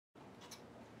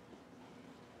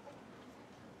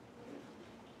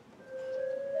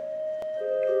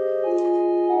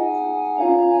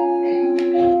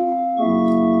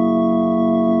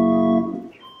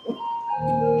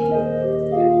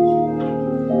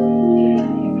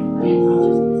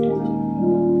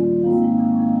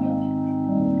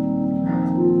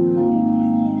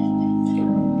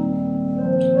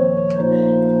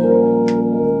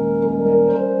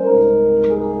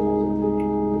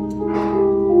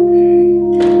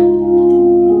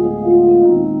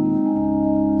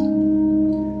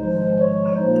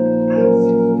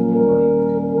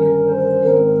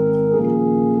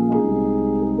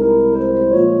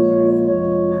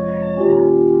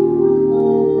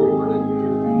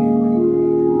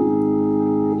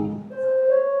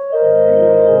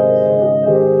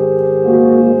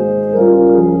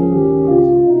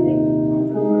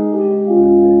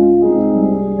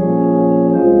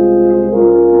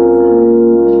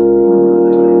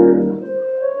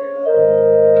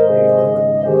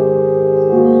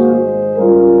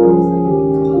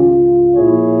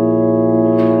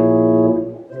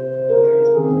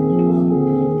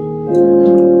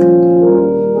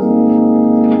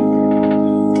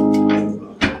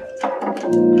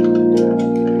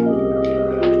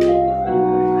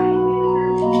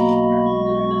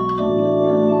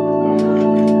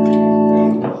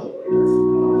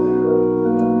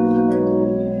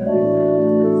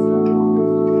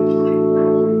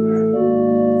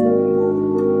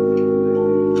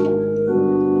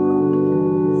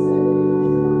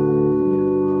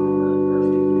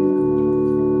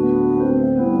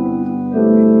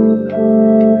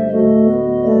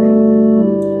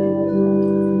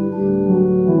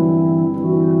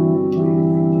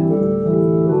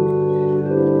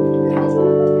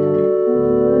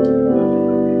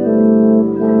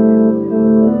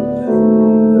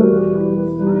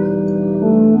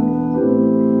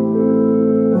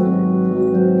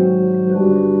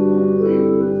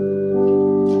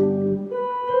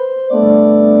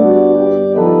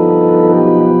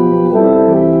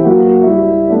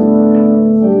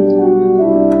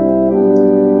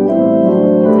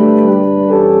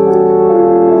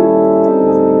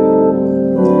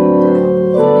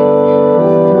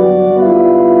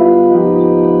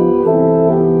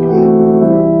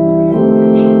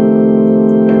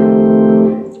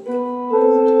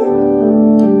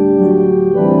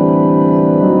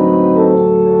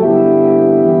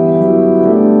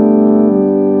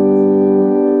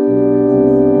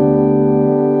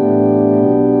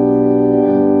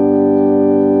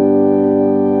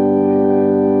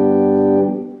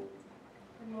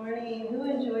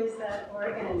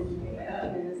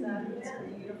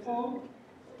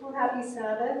Happy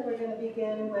Sabbath. We're going to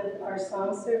begin with our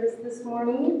song service this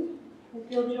morning. If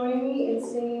you'll join me in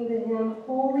singing the hymn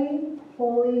Holy,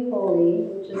 Holy, Holy,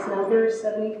 which is number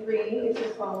 73 if you're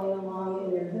following along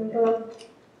in your hymn book.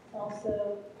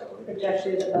 Also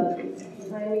projected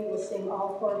behind me, we'll sing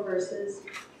all 4 verses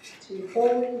to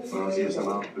Holy, Holy,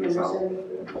 Holy,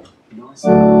 number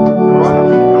 73.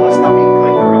 No está bien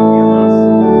clicker aquí atrás.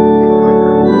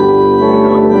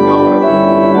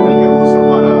 El que uso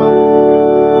para...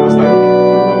 No está aquí.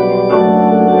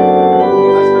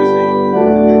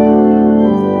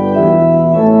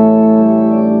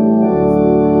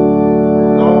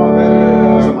 No, a ver...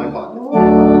 Usa my pocket.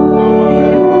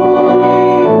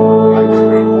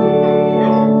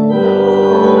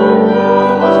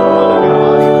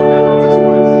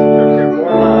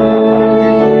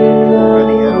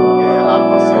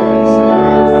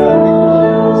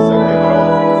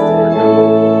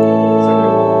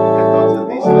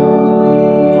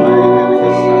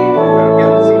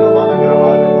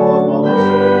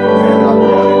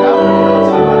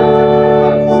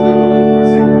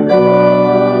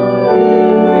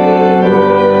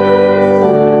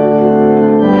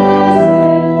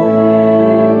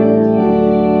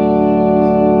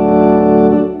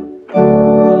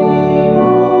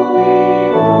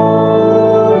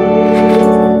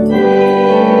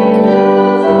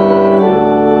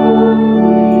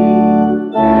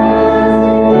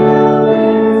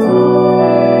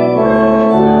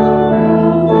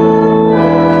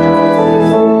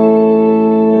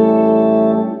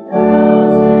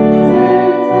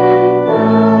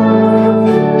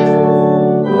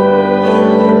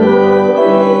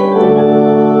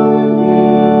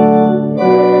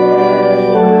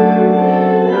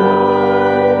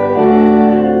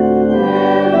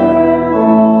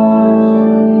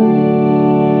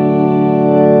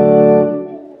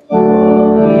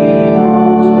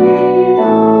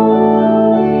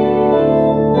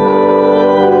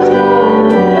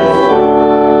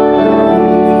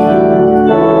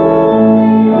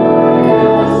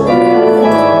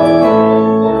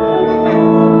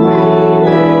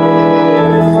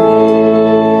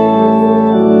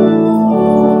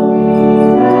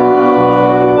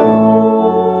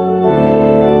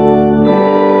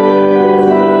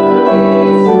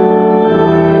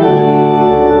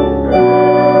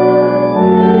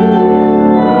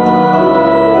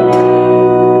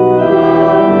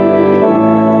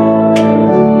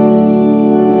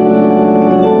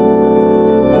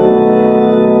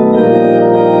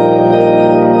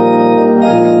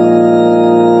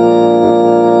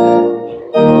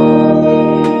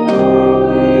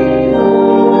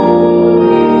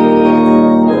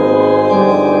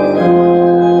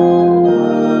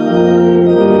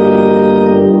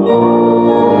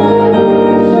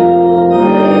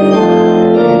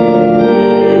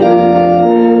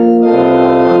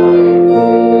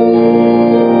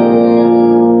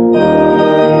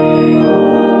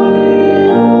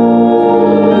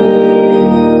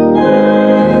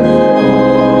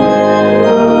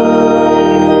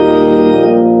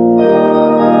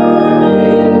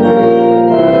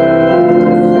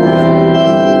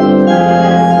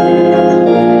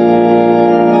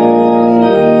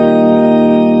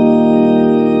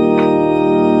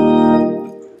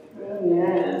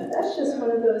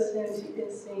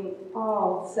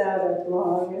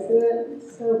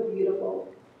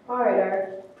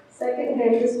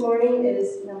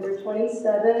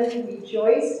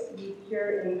 Rejoice, be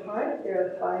pure in heart. There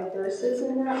are 5 verses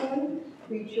in that one.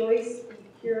 Rejoice, be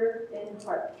pure in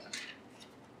heart.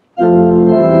 Thank you.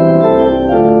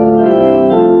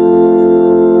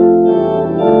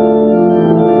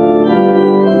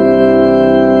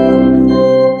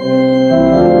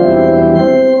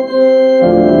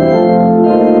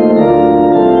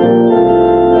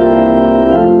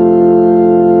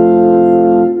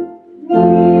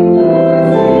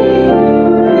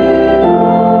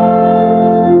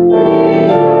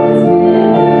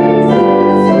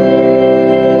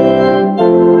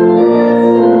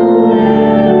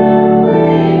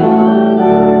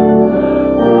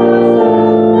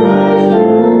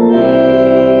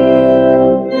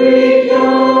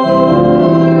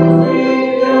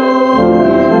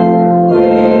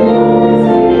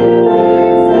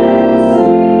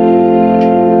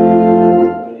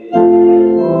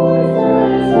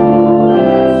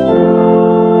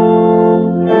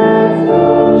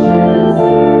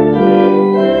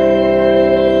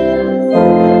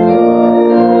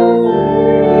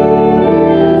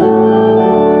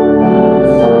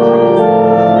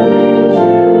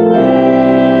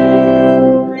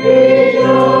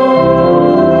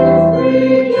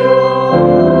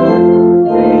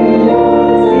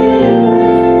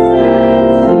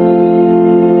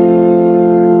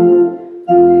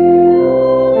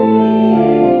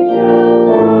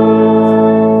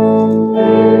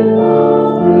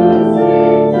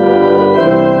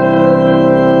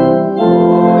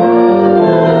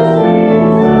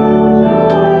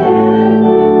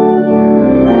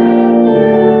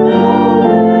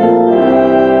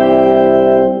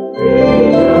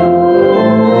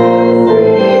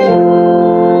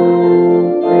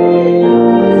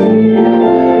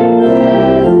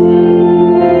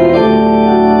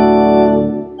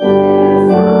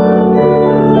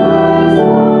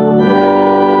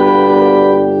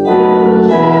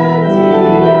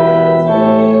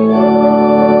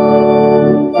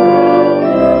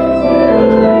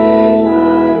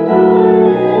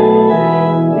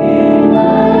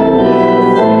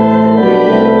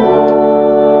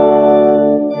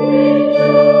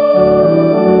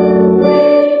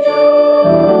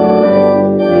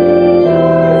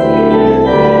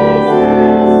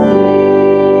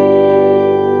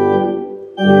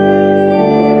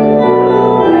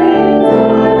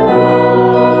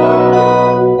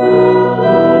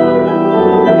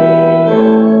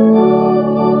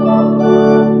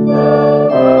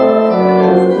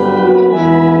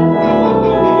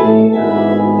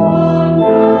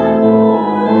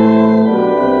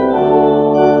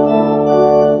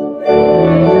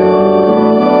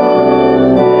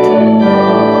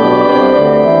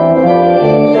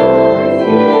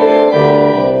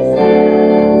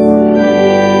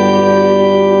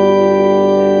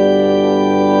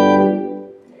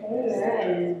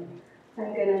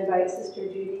 invite Sister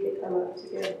Judy to come up to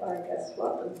give our guest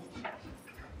welcome.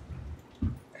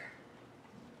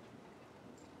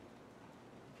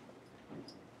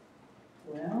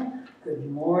 Well, good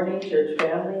morning, church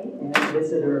family and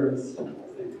visitors.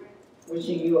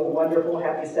 Wishing you a wonderful,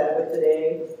 happy Sabbath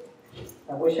today.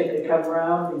 I wish I could come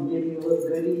around and give you little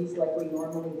goodies like we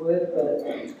normally would,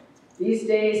 but these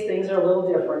days things are a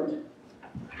little different.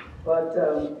 But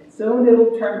soon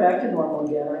it'll turn back to normal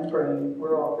again. I'm praying.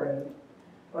 We're all praying.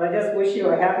 But I just wish you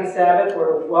a happy Sabbath.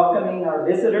 We're welcoming our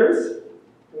visitors.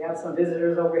 We have some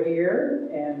visitors over here,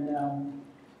 and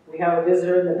we have a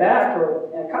visitor in the back,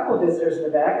 or a couple of visitors in the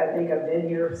back. I think I've been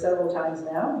here several times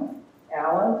now.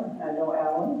 Alan, I know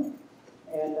Alan.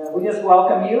 And we just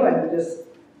welcome you and just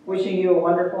wishing you a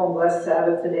wonderful and blessed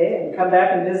Sabbath today. And come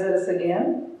back and visit us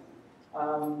again.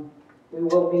 We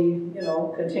will be,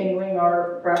 continuing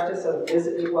our practice of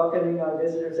welcoming our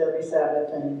visitors every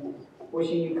Sabbath and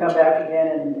wishing you come back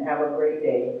again and have a great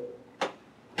day.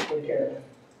 Take care.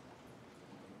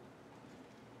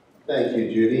 Thank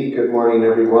you, Judy. Good morning,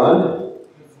 everyone.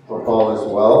 Hope all is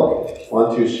well. I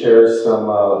want to share some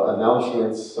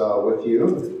announcements with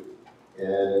you.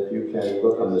 And if you can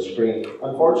look on the screen.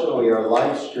 Unfortunately, our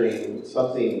live stream,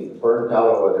 something burnt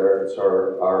out over there. It's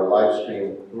our live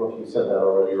stream. I don't know if you said that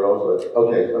already, Rose. But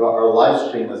okay, our live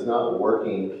stream is not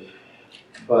working.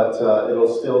 But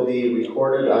it'll still be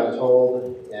recorded, I'm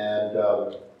told, and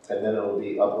then it'll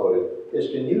be uploaded.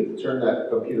 Ish, can you turn that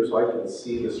computer so I can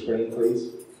see the screen,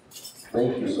 please?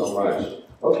 Thank you so much.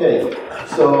 Okay,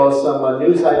 so some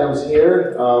news items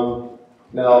here.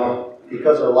 Now,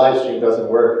 because our live stream doesn't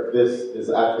work, this is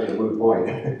actually a moot point.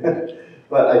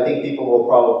 But I think people will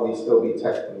probably still be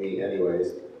texting me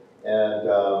anyways. And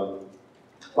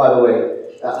by the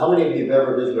way, how many of you have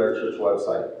ever visited our church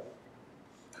website?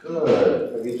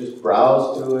 Good. Have you just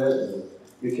browsed through it? And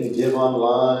you can give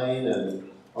online and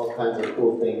all kinds of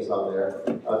cool things on there.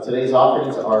 Today's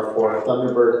offerings are for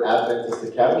Thunderbird Adventist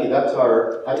Academy. That's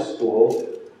our high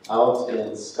school out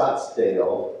in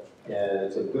Scottsdale. And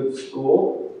it's a good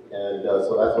school. And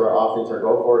so that's where our offerings are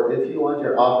going for. If you want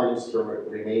your offerings to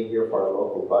remain here for our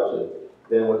local budget,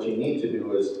 then what you need to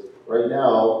do is, right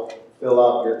now, fill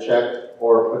out your check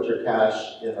or put your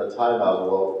cash in a tithe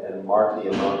envelope and mark the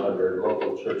amount under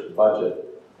local church budget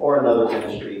or another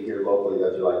ministry here locally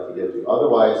that you like to give to.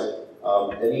 Otherwise,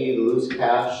 any loose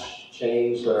cash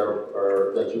change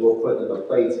that you will put in the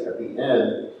plates at the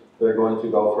end, they're going to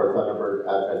go for Thunderbird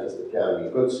Adventist Academy.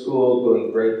 Good school,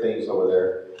 doing great things over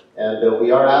there. And we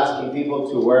are asking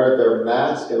people to wear their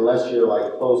mask unless you're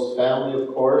like close family, of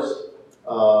course.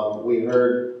 We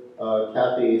heard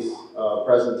Kathy's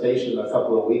presentation a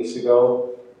couple of weeks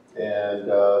ago, and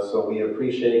so we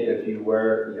appreciate if you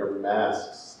wear your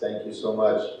masks. Thank you so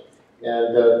much.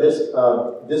 And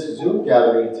this Zoom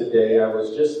gathering today, I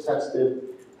was just texted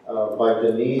by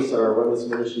Denise, our Women's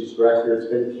Ministries Director.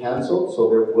 It's been canceled, so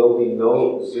there will be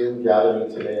no Zoom gathering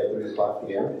today at 3 o'clock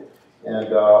p.m.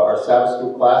 And our Sabbath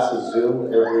School class is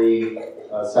Zoom every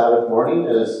Sabbath morning,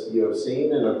 as you have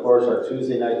seen. And of course, our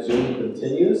Tuesday night Zoom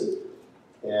continues.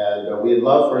 And we'd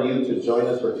love for you to join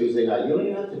us for Tuesday night. You don't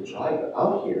even have to drive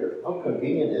out here. How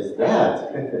convenient is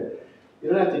that? You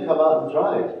don't have to come out and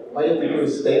drive. All you have to do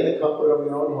is stay in the comfort of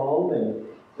your own home. And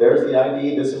there's the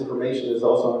ID. This information is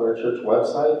also on our church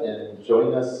website. And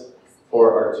join us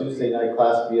for our Tuesday night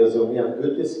class via Zoom. We have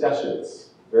good discussions.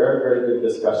 Very, very good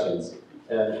discussions.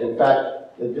 And in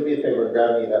fact, do me a favor and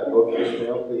grab me that book,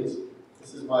 Ishmael, please.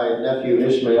 This is my nephew,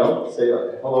 Ishmael. Say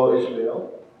hello,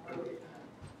 Ishmael.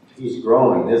 He's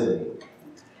growing, isn't he?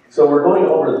 So we're going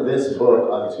over this book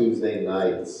on Tuesday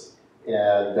nights.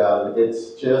 And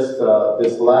it's just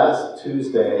this last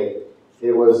Tuesday,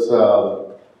 it was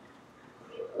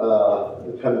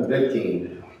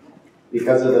convicting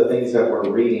because of the things that we're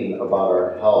reading about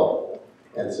our health.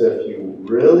 And so if you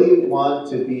really want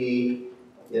to be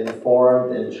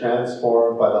informed and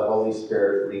transformed by the Holy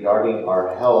Spirit regarding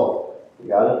our health, you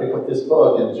got to pick up this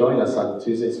book and join us on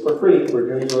Tuesdays for free. We're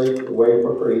giving it away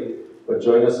for free, but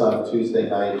join us on Tuesday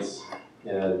nights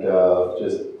and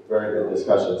just very good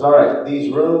discussions. All right,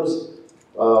 these rooms,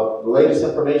 the latest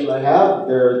information I have,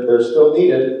 they're still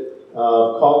needed.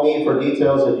 Call me for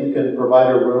details if you can provide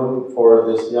a room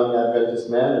for this young Adventist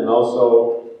man and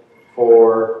also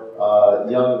for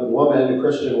young woman,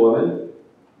 Christian woman.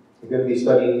 We're going to be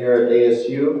studying here at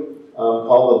ASU.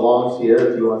 Call the Longs here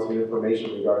if you want some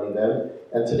information regarding them.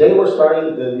 And today we're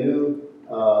starting the new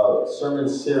sermon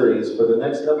series for the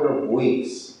next number of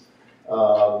weeks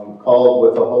called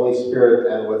With the Holy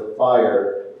Spirit and with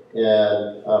Fire.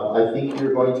 And I think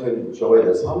you're going to enjoy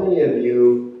this. How many of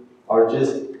you are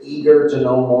just eager to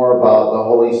know more about the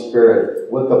Holy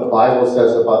Spirit, what the Bible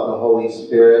says about the Holy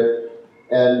Spirit,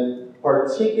 and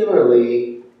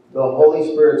particularly the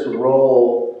Holy Spirit's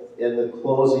role in the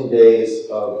closing days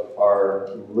of our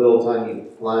little tiny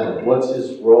planet. What's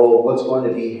his role? What's going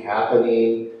to be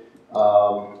happening?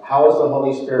 How is the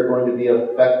Holy Spirit going to be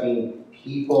affecting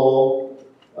people?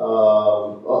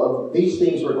 These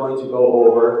things we're going to go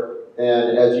over.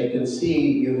 And as you can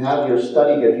see, you have your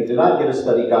study guide. If you did not get a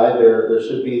study guide, there's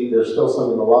still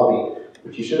some in the lobby,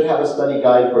 but you should have a study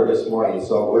guide for this morning.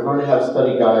 So we're going to have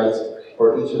study guides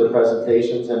for each of the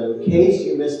presentations. And in case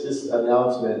you missed this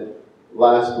announcement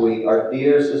last week, our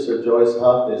dear Sister Joyce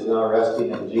Huff is now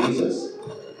resting in Jesus.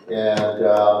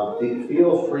 And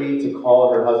feel free to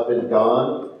call her husband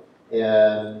Don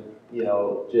and,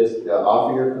 just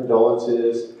offer your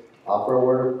condolences, offer a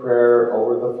word of prayer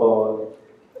over the phone.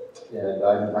 And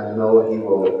I know he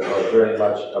will very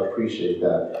much appreciate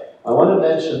that. I want to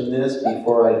mention this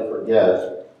before I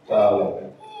forget.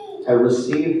 I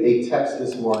received a text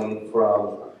this morning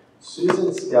from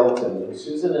Susan Skelton.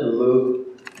 Susan and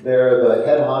Luke, they're the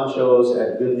head honchos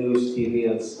at Good News TV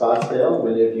in Scottsdale.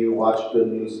 Many of you watch Good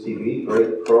News TV,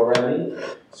 great programming.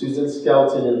 Susan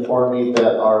Skelton informed me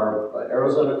that our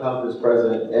Arizona Conference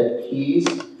President, Ed Keyes,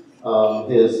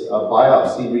 his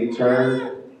biopsy returned,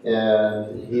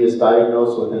 and he is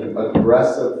diagnosed with an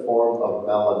aggressive form of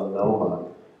melanoma.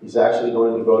 He's actually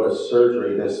going to go to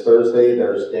surgery this Thursday.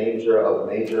 There's danger of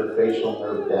major facial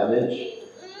nerve damage.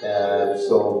 And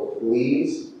so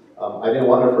please, I didn't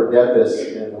want to forget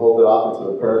this and hold it off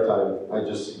until the prayer time. I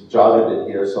just jotted it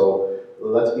here. So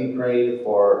let's be praying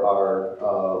for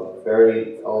our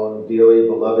very own dearly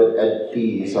beloved Ed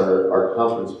Keyes, our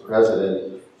conference president.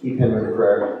 Keep him in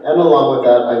prayer. And along with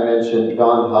that, I mentioned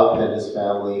Don Huff and his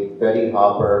family, Betty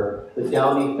Hopper, the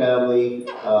Downey family.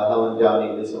 Helen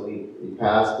Downey recently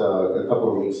passed a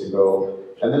couple of weeks ago.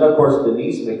 And then, of course,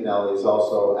 Denise McNally is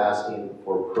also asking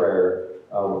for prayer,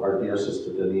 our dear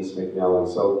sister Denise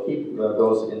McNally. So keep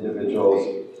those individuals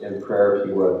in prayer if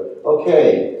you would.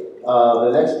 Okay,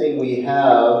 the next thing we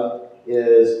have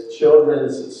is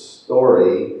children's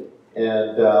story.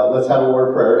 And let's have a word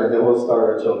of prayer, and then we'll start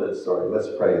our children's story. Let's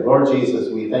pray. Lord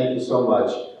Jesus, we thank you so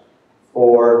much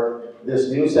for this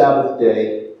new Sabbath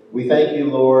day. We thank you,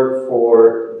 Lord,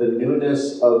 for the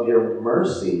newness of your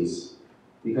mercies,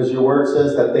 because your word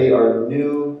says that they are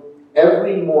new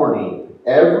every morning,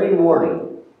 every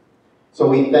morning. So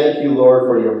we thank you, Lord,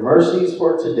 for your mercies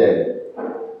for today,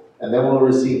 and then we'll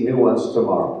receive new ones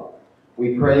tomorrow.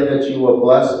 We pray that you will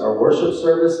bless our worship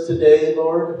service today,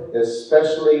 Lord,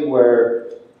 especially where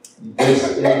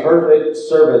this imperfect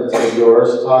servant of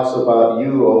yours talks about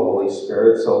you, O Holy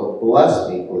Spirit. So bless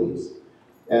me, please.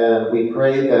 And we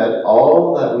pray that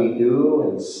all that we do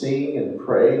and sing and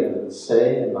pray and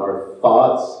say and our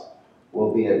thoughts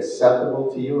will be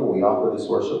acceptable to you. And we offer this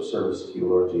worship service to you,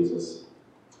 Lord Jesus,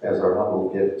 as our humble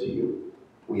gift to you.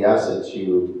 We ask that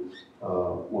you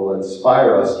will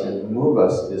inspire us and move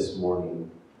us this morning.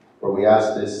 For we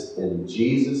ask this in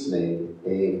Jesus' name,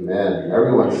 amen.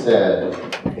 Everyone said,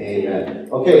 amen.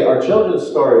 Okay, our children's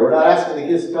story. We're not asking the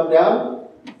kids to come down,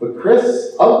 but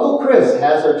Uncle Chris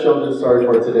has our children's story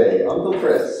for today. Uncle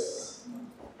Chris.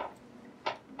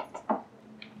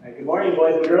 Good morning,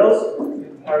 boys and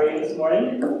girls. How are you this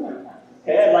morning?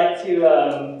 Okay, I'd like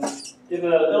to give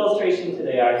an illustration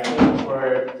today. Our theme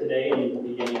for today and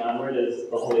beginning onward is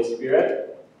the Holy Spirit.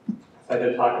 So I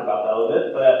could talk about that a little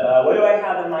bit, but what do I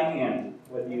have in my hand?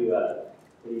 What do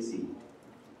you see?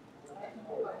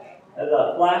 That's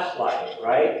a flashlight,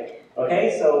 right?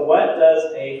 Okay, so what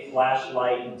does a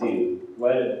flashlight do?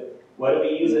 What do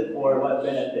we use it for? What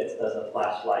benefits does a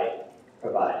flashlight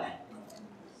provide?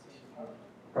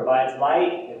 Provides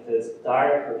light if it's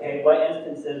dark. Okay, what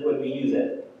instances would we use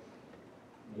it?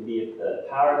 Maybe if the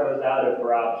power goes out, if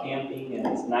we're out camping and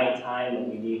it's nighttime and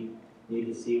we need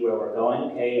to see where we're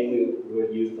going, okay, we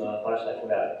would use the flashlight for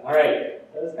that. All right,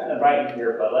 it's kind of bright in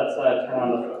here, but let's turn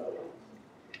on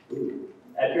the...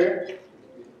 Edgar,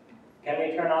 can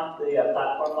we turn off the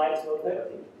platform lights real quick?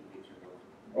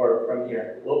 Or from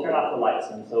here. We'll turn off the lights,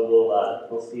 and so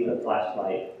we'll see the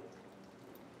flashlight.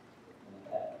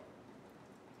 Okay.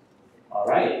 All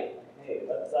right. Okay,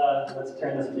 let's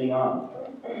turn this thing on.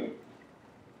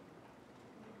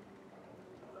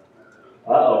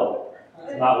 Uh-oh,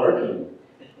 it's not working.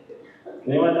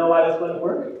 Can anyone know why this wouldn't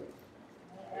work?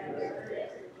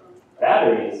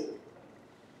 Batteries.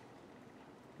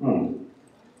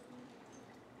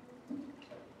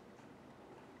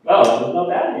 Oh, there's no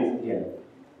batteries in here.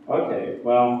 Okay,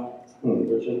 well,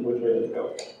 which way does it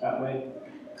go? That way?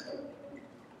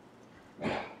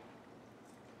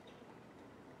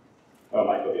 Oh, it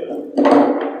might go the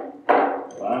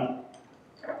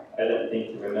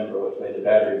remember which way the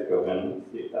batteries go in. Let's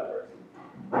see if that works.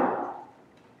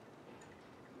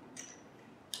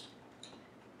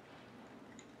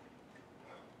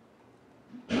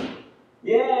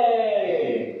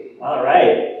 Yay! All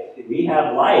right, we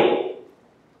have light.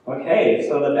 Okay,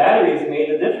 so the batteries made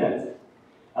the difference.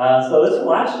 So this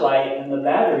flashlight and the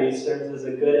battery serves as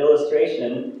a good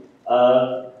illustration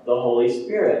of the Holy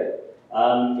Spirit.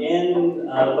 In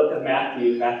the book of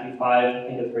Matthew 5, I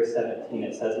think it's verse 17,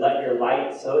 it says, "Let your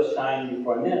light so shine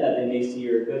before men that they may see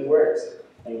your good works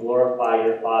and glorify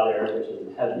your Father which is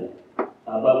in heaven."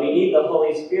 But we need the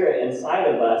Holy Spirit inside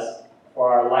of us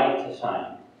for our light to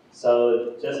shine.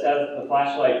 So just as the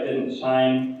flashlight didn't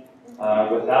shine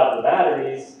without the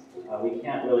batteries, we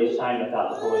can't really shine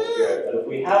without the Holy Spirit. But if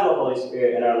we have the Holy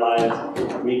Spirit in our lives,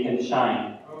 we can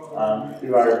shine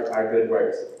through our good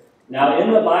works. Now,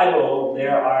 in the Bible,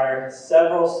 there are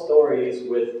several stories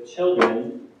with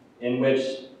children in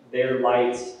which their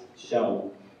lights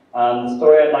shone. The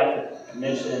story I'd like to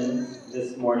mention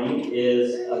this morning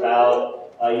is about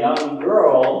a young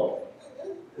girl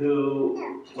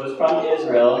who was from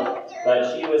Israel,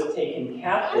 but she was taken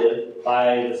captive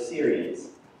by the Syrians.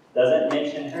 Doesn't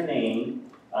mention her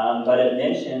name, but it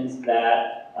mentions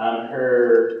that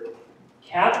her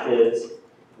captives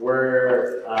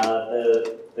were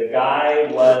the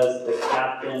guy was the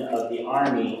captain of the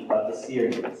army of the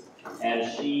Syrians, and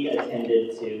she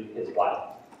attended to his wife.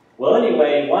 Well,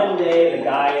 anyway, one day the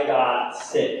guy got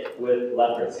sick with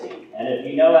leprosy, and if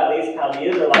you know at least how the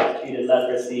Israelites treated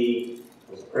leprosy,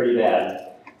 it was pretty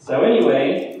bad. So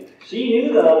anyway, she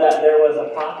knew though that there was a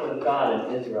prophet of God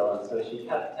in Israel, and so she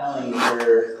kept telling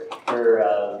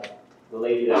the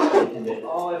lady that she attended,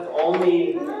 "Oh, if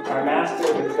only our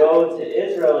master would go to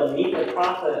Israel and meet the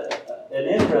prophet in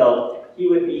Israel, he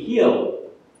would be healed."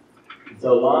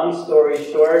 So long story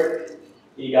short,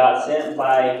 he got sent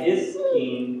by his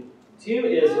king to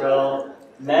Israel,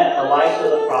 met Elisha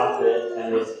the prophet,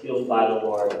 and was healed by the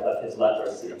Lord of his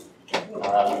leprosy.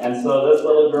 And so this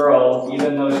little girl,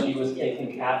 even though she was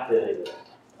taken captive,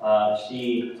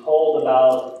 she told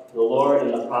about the Lord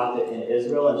and the prophet in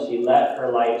Israel, and she let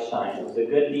her light shine. It was a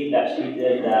good deed that she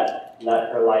did that let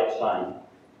her light shine.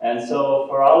 And so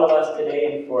for all of us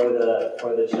today and for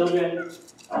the children,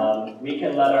 we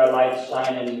can let our light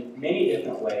shine in many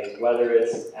different ways, whether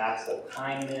it's acts of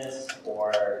kindness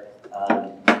or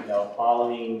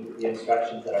following the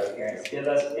instructions that our parents give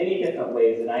us, many different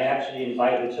ways. And I actually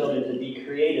invite the children to be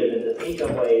creative and to think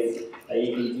of ways that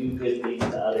you can do good deeds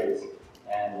to others.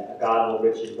 And God will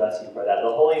richly bless you for that.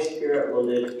 The Holy Spirit will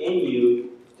live in you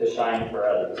to shine for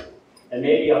others. And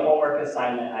maybe a homework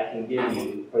assignment I can give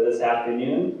you for this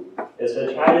afternoon is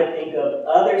to try to think of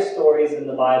other stories in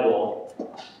the Bible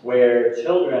where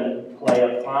children play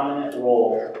a prominent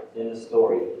role in the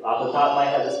story. Off the top of my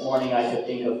head this morning, I could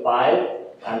think of 5.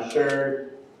 I'm sure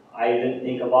I didn't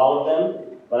think of all of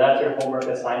them, but that's your homework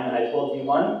assignment. I told you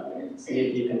one. See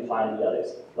if you can find the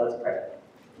others. Let's pray.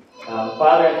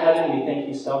 Father in heaven, we thank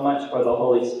you so much for the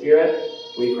Holy Spirit.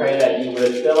 We pray that you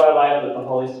would fill our lives with the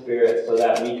Holy Spirit so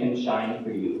that we can shine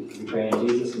for you. We pray in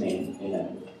Jesus' name.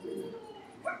 Amen.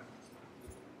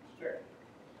 Sure.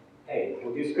 Okay,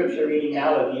 we'll do scripture reading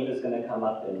now. Aviv is going to come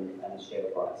up and share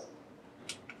for us.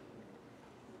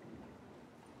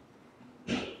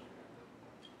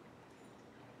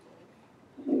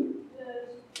 The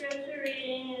scripture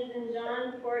reading is in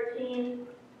John 14,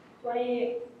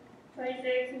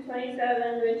 26 and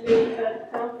 27, which is the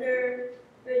Comforter,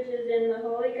 which is in the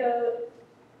Holy Ghost,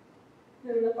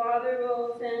 whom the Father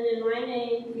will send in my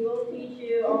name. He will teach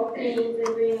you all things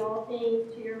and bring all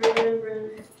things to your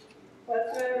remembrance.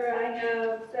 Whatsoever I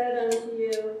have said unto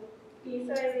you, peace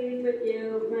I leave with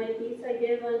you, my peace I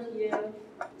give unto you.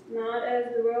 Not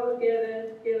as the world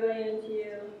giveth, give I unto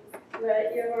you.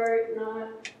 Let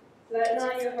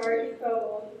not your heart be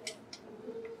troubled,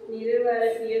 neither let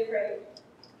it be afraid.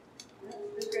 That's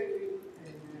the scripture.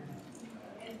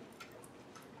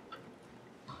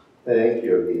 Thank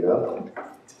you, Avita.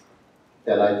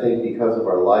 And I think because of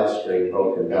our live stream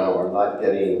broken down, we're not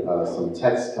getting some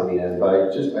text coming in. But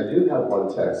I do have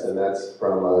one text, and that's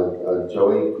from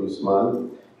Joey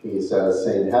Guzman. He says,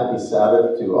 saying, "Happy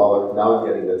Sabbath to all our..." Now I'm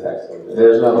getting the text.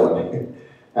 There's another one.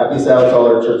 "Happy Sabbath to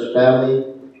all our church family."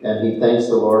 And he thanks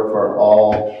the Lord for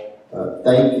all.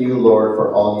 Thank you, Lord,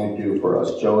 for all you do for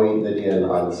us. Joey, Lydia, and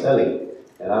Anseli.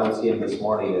 And I don't see him this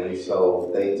morning, and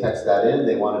so they text that in.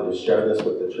 They wanted to share this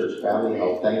with the church family,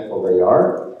 how thankful they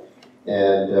are.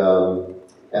 And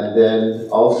then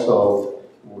also,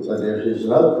 there's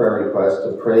another prayer request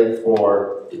to pray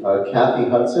for Kathy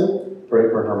Hudson. Pray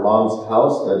for her mom's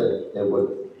house, that it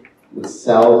would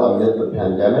sell amid the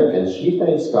pandemic, and she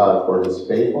thanks God for his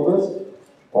faithfulness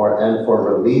and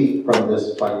for relief from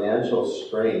this financial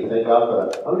strain. Thank God for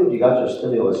that. How many of you got your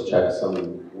stimulus check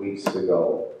some weeks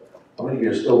ago? How many of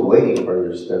you are still waiting for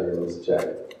your stimulus check?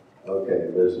 Okay,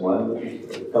 there's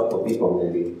a couple of people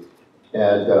maybe.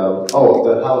 And,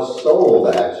 the house sold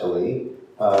actually.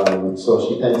 So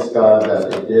she thanks God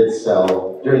that it did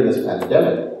sell during this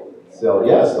pandemic. So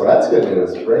yes, so that's good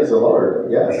news. Praise the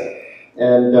Lord. Yes.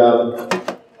 And,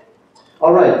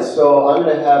 all right, so I'm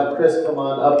going to have Chris come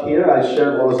on up here. I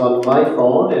shared what was on my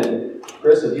phone, and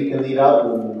Chris, if you can lead out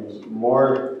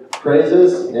more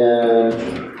praises and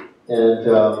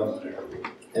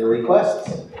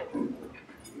requests.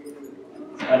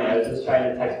 It's funny, I was just trying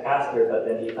to text Pastor, but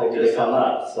then he told me to come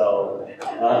up. So,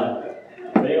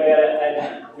 but anyway,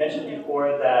 I mentioned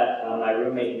before that my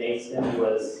roommate Mason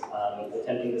was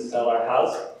attempting to sell our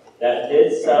house. That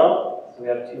did sell. So we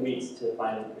have 2 months to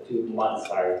find a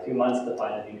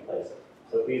new place.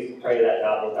 So please pray that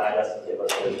God will guide us and give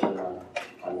us wisdom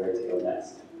on where to go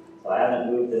next. So I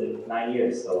haven't moved in 9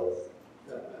 years, so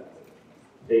it's a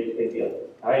big deal.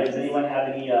 All right, does anyone have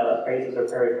any praises or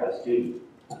prayer requests? Judy?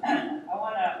 I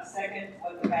want to second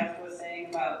what the pastor was saying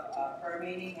about prayer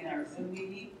meeting and our Zoom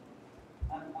meeting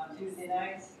on Tuesday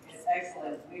nights. It's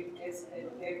excellent.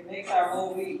 It makes our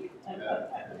whole week.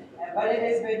 But it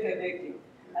has been convicting.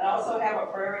 And I also have a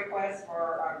prayer request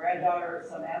for our granddaughter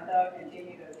Samantha.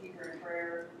 Continue to keep her in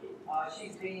prayer.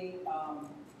 She's being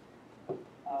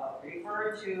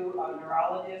referred to a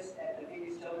neurologist at the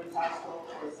Phoenix Children's Hospital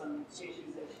for some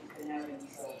issues that she's been having.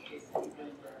 So please keep her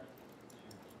in prayer.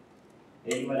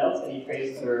 Anyone else? Any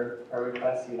praises or prayer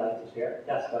requests you'd like to share?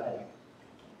 Yes, go ahead.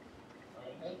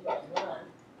 My husband Ron,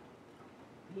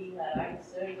 he had eye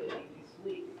surgery this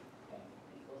week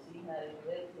because he had a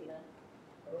retina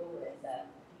problem that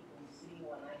he can see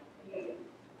when I hear him.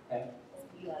 Okay. And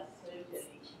he had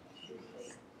surgery Tuesday.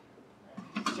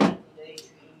 And today he's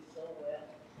doing so well.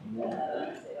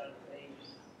 I said, I'm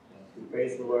praised. We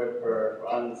praise the Lord for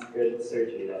Ron's good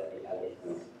surgery that he had this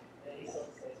week. Very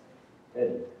successful.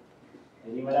 Good.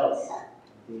 Anyone else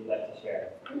who you'd like to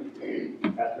share?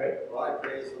 Pastor Rick? Well, I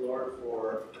praise the Lord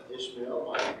for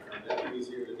Ishmael, my nephew is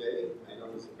here today. I know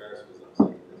he's embarrassed because I'm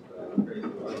saying this, but I praise the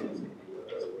Lord he's going to be with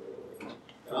us for a little bit.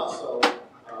 And also,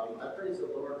 I praise the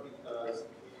Lord because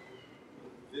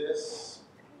this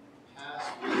past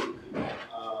week,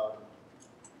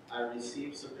 I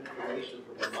received some information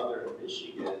from a mother in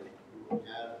Michigan who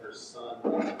had her son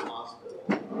in the hospital.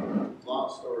 Long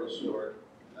story short,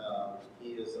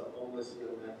 he is a homeless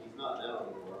young man. He's not now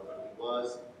anymore, but he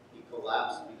was. He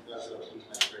collapsed because of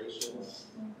dehydration.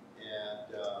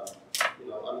 And,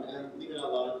 I'm leaving out a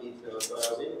lot of details, but I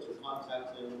was able to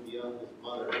contact him via his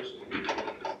mother, Michigan, who gave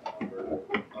his number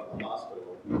of the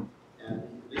hospital.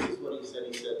 And this is what he said.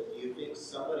 He said, do you think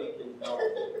somebody can help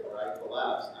me where I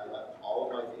collapsed? I left all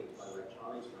of my things, my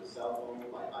electronics, my cell phone,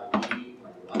 my ID,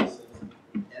 my license,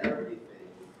 everything.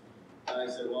 And I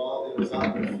said, well, it was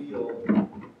out in the field,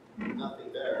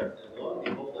 nothing there. And lo and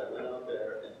behold, I went out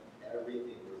there and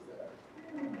everything was there.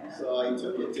 So I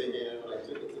took it to him, and I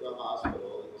took it to the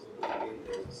hospital. It was in the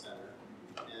behavioral center.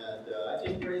 And I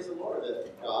just praise the Lord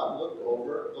that God looked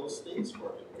over those things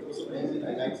for him. It was amazing.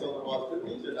 I told him, well, good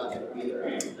things are not going to be there.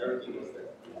 Everything was there.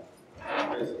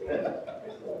 Praise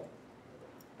the Lord.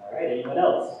 All right, anyone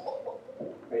else?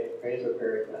 Praise or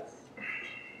prayer requests?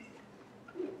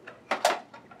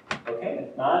 Okay,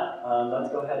 if not,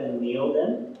 let's go ahead and kneel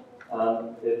then.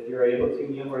 If you're able to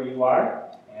kneel where you are,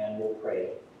 and we'll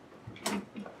pray.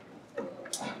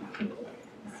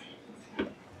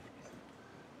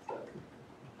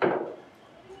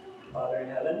 Father in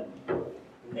heaven,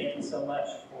 we thank you so much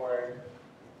for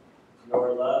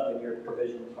your love and your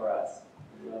provision for us.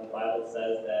 The Bible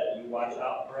says that you watch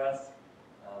out for us,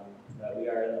 that we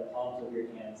are in the palms of your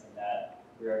hands, and that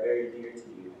we are very dear to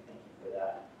you. Thank you for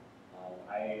that.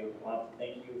 I want to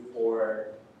thank you for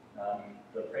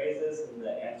the praises and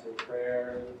the answered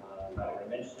prayer that were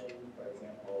mentioned. For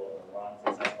example, Ron's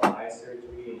successful eye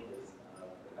surgery, his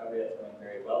recovery that's going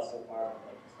very well so far.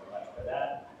 Thank you so much for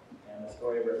that. And the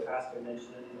story where Pastor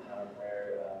mentioned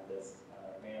where this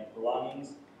man's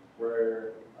belongings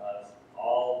were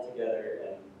all together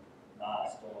and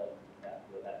not stolen. That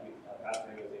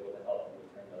Pastor was able to help him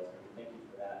return those. And we thank you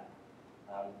for that.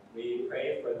 We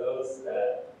pray for those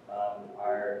that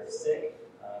are sick,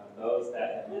 those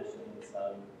that have mentioned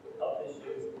some health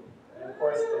issues. And of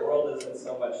course, the world is in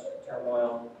so much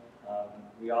turmoil.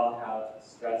 We all have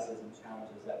stresses and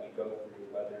challenges that we go through,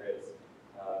 whether it's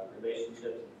relationships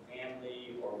with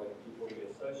family or with people we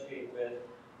associate with,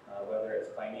 whether it's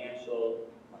financial.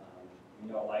 We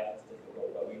know life is difficult,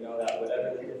 but we know that whatever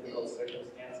the difficult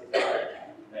circumstances are,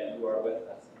 that you are with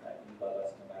us and that you love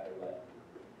us no matter what.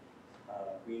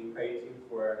 We pray too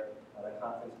for the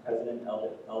conference president,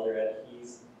 Elder Ed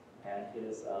Keyes, and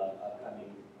his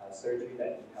upcoming surgery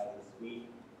that he has this week.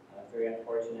 Very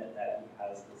unfortunate that he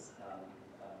has this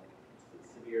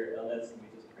severe illness, and we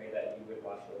just pray that you would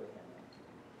watch over him.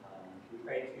 We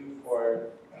pray too for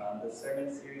the sermon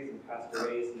series and Pastor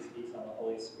Ray as he speaks on the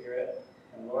Holy Spirit.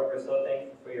 And Lord, we're so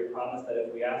thankful for your promise that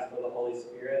if we ask for the Holy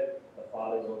Spirit, the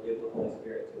Father will give the Holy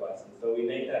Spirit to us. And so we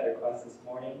make that request this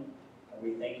morning. And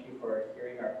we thank you for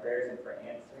hearing our prayers and for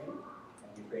answering.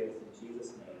 And we pray this in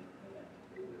Jesus' name.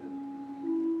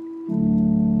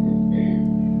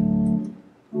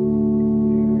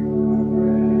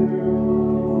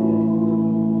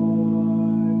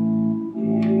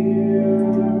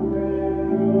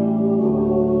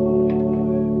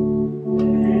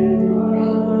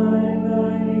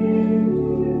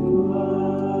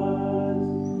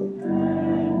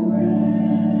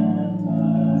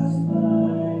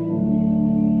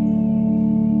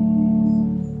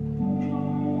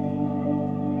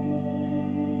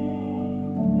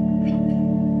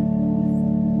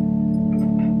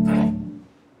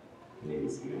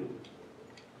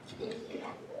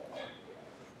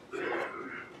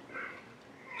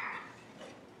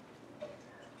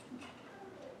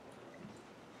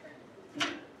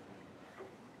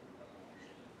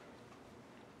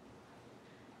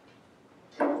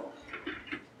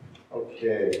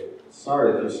 Okay,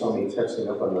 sorry if you saw me texting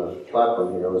up on the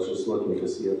platform here. I was just looking to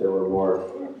see if there were more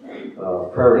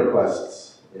prayer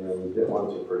requests, and didn't want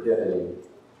to forget any.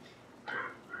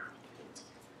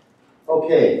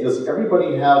 Okay, does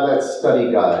everybody have that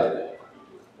study guide?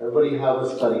 Everybody have a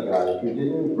study guide? If you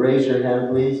didn't, raise your hand,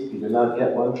 please. If you did not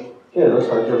get one. Okay, it looks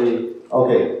like everybody.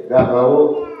 Okay, got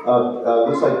Raul.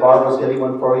 Looks like Barbara's getting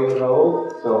one for you,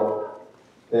 Raul. So,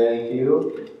 thank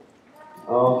you.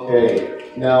 Okay.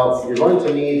 Now, you're going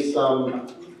to need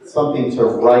something to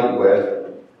write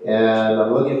with, and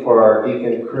I'm looking for our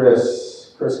deacon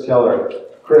Chris Keller.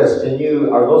 Chris,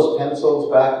 are those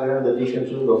pencils back there in the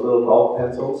deacon's room, those little golf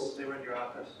pencils? They were in your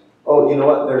office. Oh, you know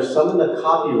what? There's some in the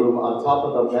copy room on top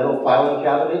of the metal filing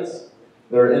cabinets.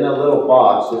 They're in a little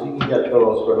box, so if you can get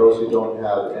those for those who don't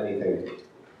have anything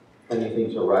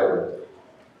to write with.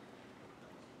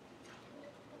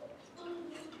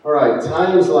 All right,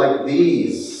 times like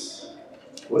these.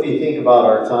 What do you think about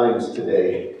our times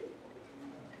today?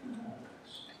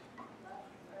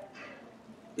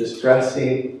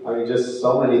 Distressing. I mean, just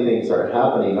so many things are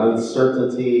happening.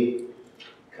 Uncertainty,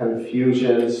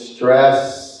 confusion,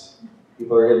 stress.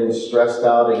 People are getting stressed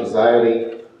out,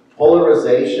 anxiety.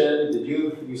 Polarization. Did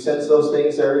you sense those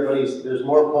things? There's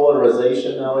more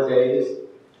polarization nowadays.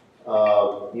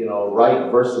 Right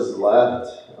versus left.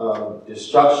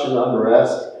 Destruction,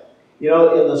 unrest.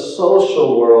 In the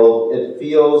social world, it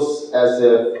feels as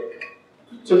if,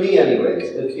 to me anyways,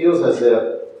 it feels as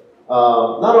if,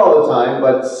 not all the time,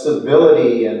 but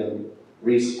civility and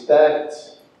respect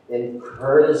and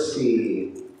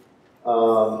courtesy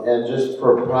and just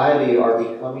propriety are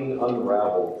becoming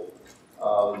unraveled,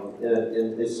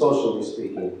 in socially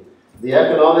speaking. The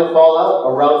economic fallout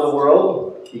around the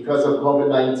world because of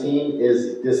COVID-19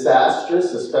 is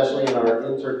disastrous, especially in our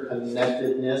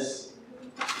interconnectedness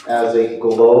as a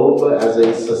globe, as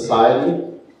a society.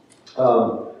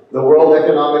 The World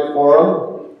Economic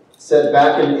Forum said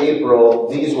back in April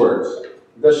these words: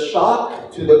 "The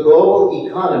shock to the global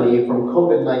economy from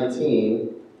COVID-19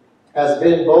 has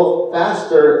been both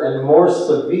faster and more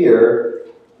severe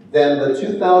than the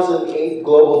 2008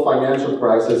 global financial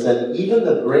crisis and even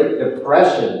the Great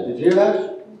Depression." Did you hear that?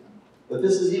 That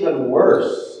this is even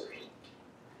worse.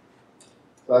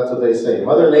 That's what they say.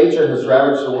 Mother Nature has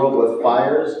ravaged the world with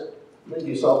fires. I think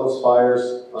you saw those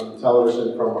fires on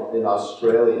television in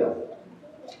Australia.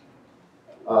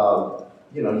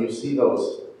 You see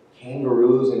those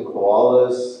kangaroos and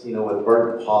koalas, with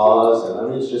burnt paws, and I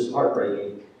mean, it's just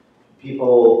heartbreaking.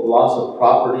 People, loss of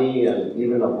property and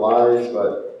even of lives,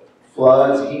 but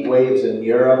floods, heat waves in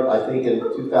Europe. I think in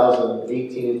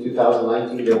 2018 and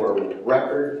 2019 there were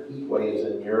record heat waves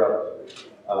in Europe.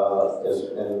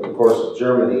 And of course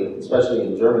Germany, especially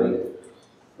in Germany.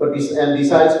 And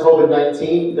besides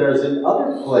COVID-19, there's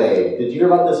another plague. Did you hear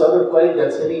about this other plague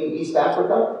that's hitting East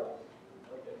Africa?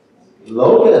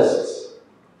 Locusts.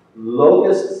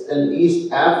 Locusts in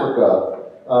East Africa.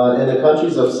 In the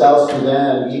countries of South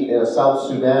Sudan,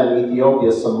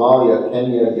 Ethiopia, Somalia,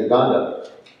 Kenya, Uganda.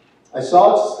 I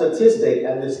saw a statistic,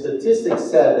 and the statistic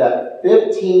said that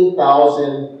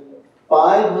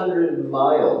 15,500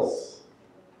 miles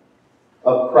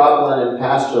of cropland and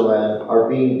pasture land are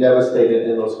being devastated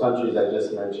in those countries I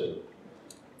just mentioned.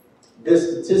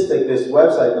 This statistic, this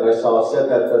website that I saw said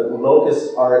that the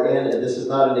locusts are in, and this is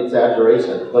not an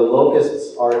exaggeration, the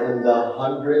locusts are in the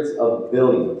hundreds of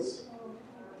billions.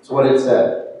 That's what it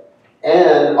said.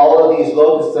 And all of these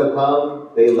locusts have come,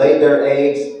 they laid their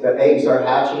eggs, the eggs are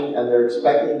hatching, and they're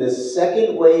expecting this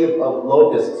second wave of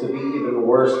locusts to be even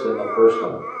worse than the first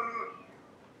one.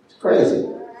 It's crazy.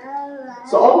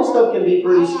 So all this stuff can be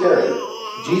pretty scary.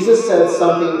 Jesus said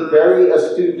something very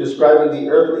astute describing the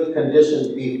earthly conditions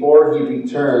before he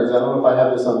returns. I don't know if I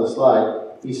have this on the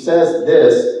slide. He says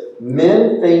this,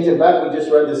 men faint, in fact we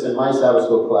just read this in my Sabbath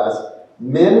school class,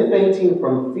 men fainting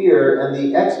from fear and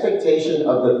the expectation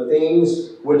of the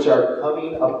things which are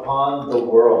coming upon the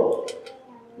world.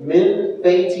 Men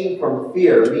fainting from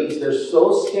fear means they're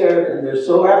so scared and they're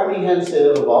so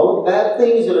apprehensive of all the bad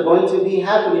things that are going to be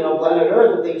happening on planet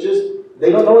Earth that they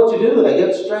don't know what to do. They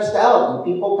get stressed out and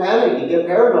people panic and get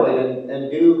paranoid and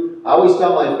do. I always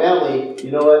tell my family, you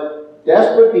know what?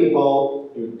 Desperate people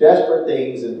do desperate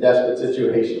things in desperate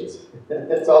situations.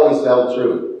 It's always held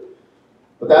true.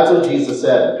 But that's what Jesus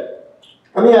said.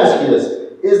 Let me ask you this.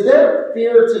 Is there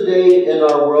fear today in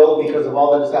our world because of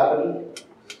all that is happening?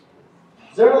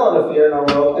 Is there a lot of fear in our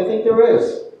world? I think there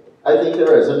is. I think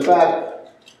there is. In fact,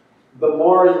 the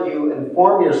more you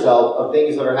inform yourself of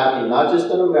things that are happening, not just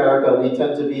in America, we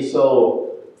tend to be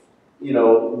so,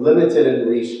 limited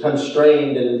and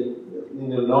constrained in,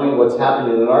 knowing what's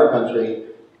happening in our country.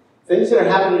 Things that are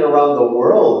happening around the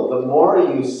world, the more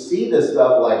you see this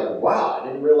stuff, like, wow, I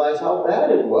didn't realize how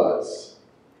bad it was.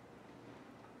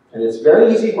 And it's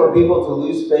very easy for people to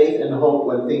lose faith and hope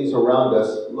when things around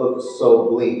us look so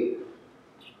bleak.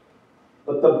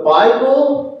 But the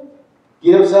Bible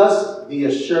gives us the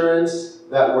assurance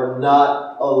that we're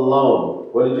not alone.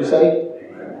 What did you say?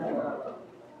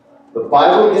 The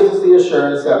Bible gives us the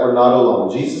assurance that we're not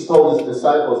alone. Jesus told his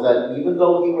disciples that even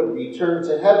though he would return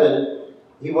to heaven,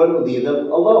 he wouldn't leave them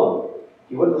alone.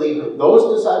 He wouldn't leave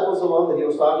those disciples alone that he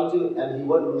was talking to, and he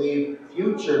wouldn't leave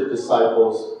future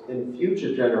disciples in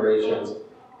future generations.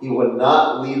 He would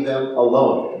not leave them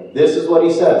alone. This is what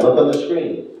he said. Look on the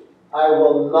screen. I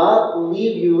will not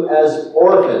leave you as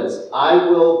orphans. I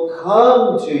will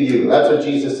come to you. That's what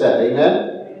Jesus said. Amen?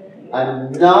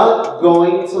 I'm not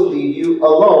going to leave you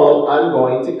alone. I'm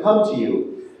going to come to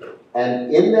you.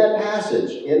 And in that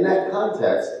passage, in that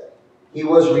context, he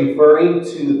was referring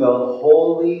to the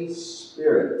Holy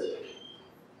Spirit.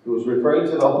 He was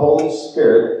referring to the Holy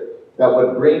Spirit that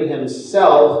would bring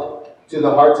himself to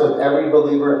the hearts of every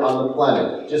believer on the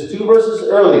planet. Just 2 verses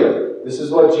earlier, this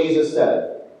is what Jesus said.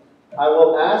 I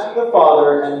will ask the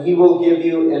Father, and he will give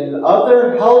you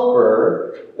another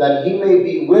helper, that he may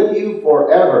be with you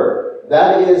forever.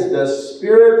 That is the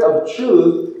Spirit of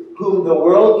truth, whom the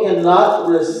world cannot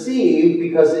receive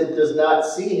because it does not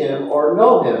see him or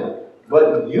know him.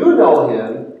 But you know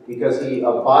him because he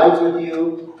abides with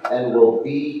you and will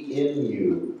be in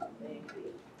you.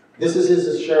 This is his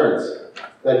assurance,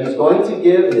 that he's going to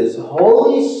give his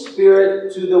Holy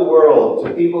Spirit to the world,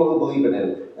 to people who believe in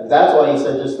him. And that's why he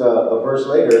said just a verse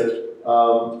later,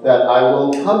 that I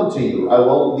will come to you. I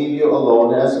won't leave you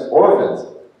alone as orphans.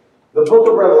 The book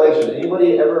of Revelation.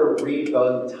 Anybody ever read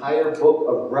the entire book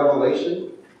of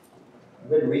Revelation?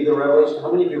 Anybody read the Revelation? How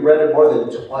many of you read it more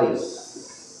than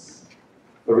twice?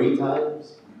 3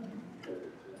 times?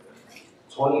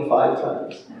 25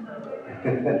 times?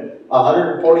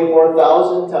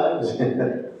 144,000 times?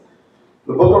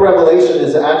 The book of Revelation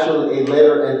is actually a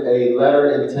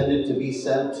letter intended to be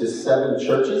sent to 7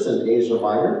 churches in Asia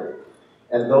Minor.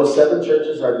 And those 7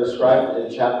 churches are described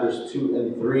in chapters 2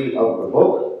 and 3 of the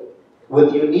book,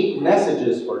 with unique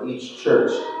messages for each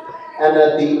church. And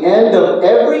at the end of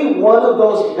every one of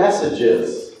those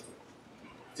messages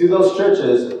to those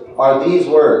churches are these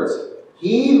words: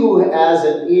 he who has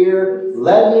an ear,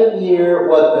 let him hear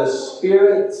what the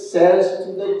Spirit says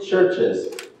to the churches.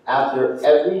 After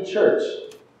every church,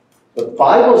 the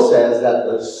Bible says that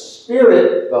the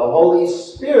Spirit, the Holy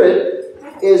Spirit,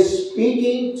 is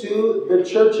speaking to the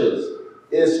churches,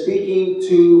 is speaking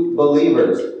to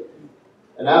believers.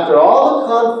 And after all the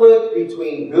conflict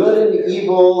between good and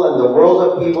evil and the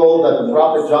world upheaval that the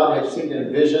prophet John had seen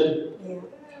in vision,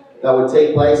 that would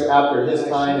take place after his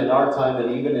time and our time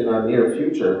and even in our near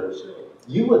future,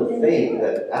 you would think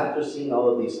that after seeing all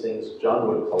of these things, John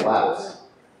would collapse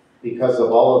because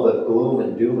of all of the gloom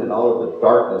and doom and all of the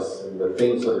darkness and the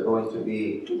things that are going to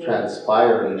be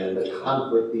transpiring and the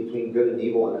conflict between good and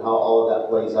evil and how all of that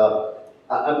plays out.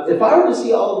 If I were to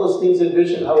see all of those things in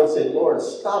vision, I would say, Lord,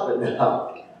 stop it now.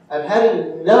 I've had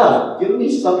enough. Give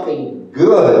me something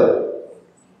good.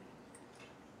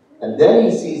 And then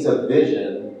he sees a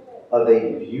vision of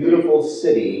a beautiful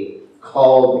city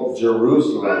called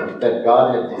Jerusalem that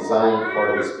God had designed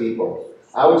for his people.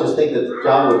 I would just think that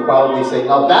John would probably say,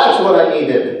 now that's what I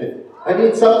needed. I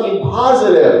need something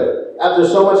positive. After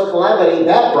so much calamity,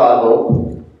 that brought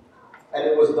hope. And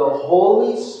it was the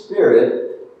Holy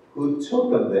Spirit who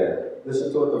took him there.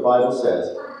 Listen to what the Bible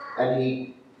says. And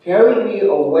he carried me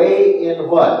away in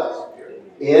what?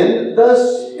 In the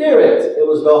Spirit. It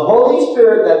was the Holy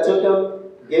Spirit that took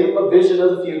him, gave him a vision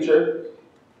of the future,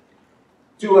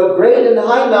 to a great and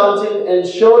high mountain, and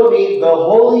showed me the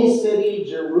holy city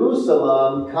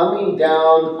Jerusalem coming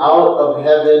down out of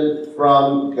heaven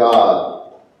from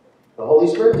God. The Holy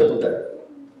Spirit took him there.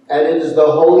 And it is the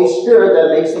Holy Spirit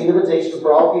that makes the invitation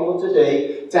for all people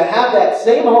today to have that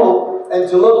same hope and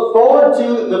to look forward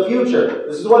to the future.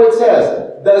 This is what it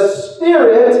says. The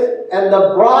Spirit and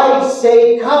the bride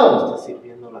say, come.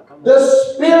 The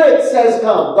Spirit says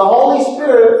come. The Holy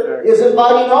Spirit is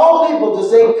inviting all people to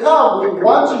say, come. We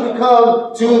want you to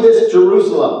come to this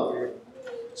Jerusalem.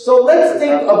 So let's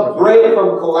take a break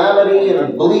from calamity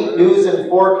and bleak news and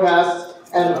forecasts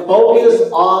and focus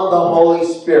on the Holy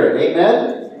Spirit.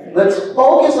 Amen? Let's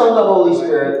focus on the Holy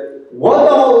Spirit, what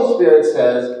the Holy Spirit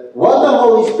says, what the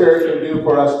Holy Spirit can do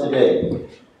for us today.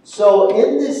 So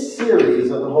in this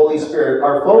series of the Holy Spirit,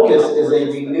 our focus is a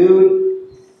renewed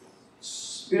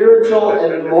spiritual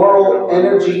and moral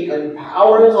energy and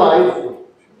power in life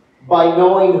by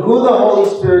knowing who the Holy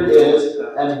Spirit is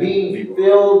and being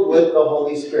filled with the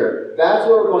Holy Spirit. That's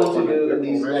what we're going to do in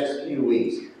these next few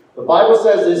weeks. The Bible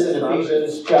says this in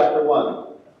Ephesians chapter 1.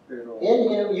 In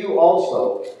him you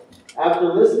also,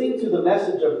 after listening to the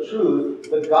message of truth,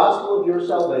 the gospel of your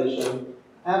salvation,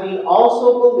 having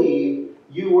also believed,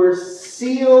 you were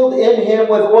sealed in him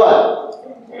with what?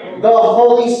 The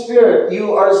Holy Spirit.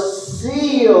 You are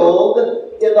sealed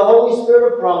in the Holy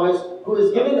Spirit of promise, who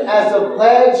is given as a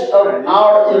pledge of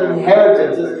our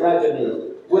inheritance,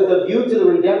 with a view to the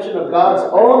redemption of God's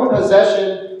own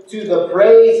possession, to the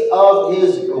praise of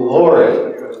his glory.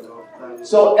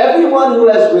 So everyone who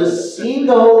has received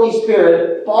the Holy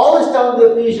Spirit, Paul is telling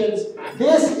the Ephesians,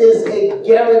 this is a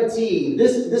guarantee.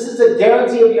 This is a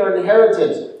guarantee of your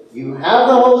inheritance. You have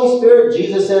the Holy Spirit.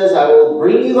 Jesus says, I will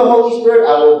bring you the Holy Spirit.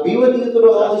 I will be with you through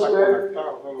the Holy Spirit.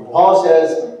 Paul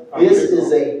says, this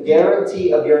is a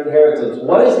guarantee of your inheritance.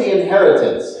 What is the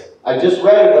inheritance? I just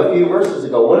read it a few verses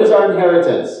ago. What is our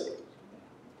inheritance?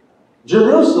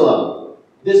 Jerusalem.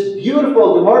 This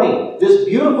beautiful, good morning, this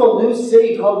beautiful new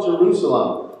city called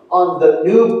Jerusalem on the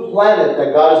new planet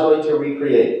that God is going to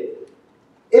recreate.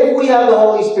 If we have the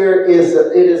Holy Spirit, it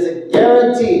is a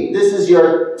guarantee. This is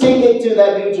your ticket to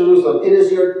that new Jerusalem. It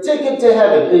is your ticket to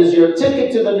heaven. It is your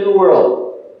ticket to the new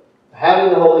world.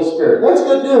 Having the Holy Spirit. That's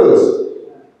good news.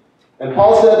 And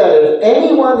Paul said that if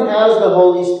anyone has the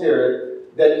Holy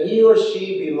Spirit, then he or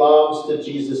she belongs to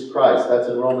Jesus Christ. That's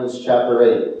in Romans chapter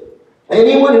 8.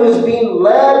 Anyone who is being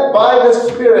led by the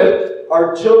Spirit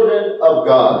are children of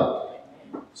God.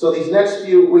 So these next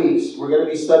few weeks, we're going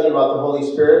to be studying about the Holy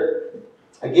Spirit.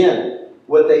 Again,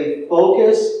 with a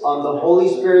focus on the Holy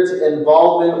Spirit's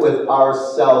involvement with our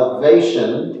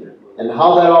salvation and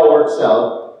how that all works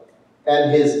out,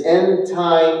 and his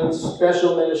end-time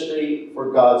special ministry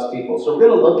for God's people. So we're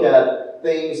going to look at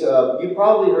things, you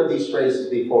probably heard these phrases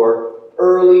before,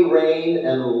 early rain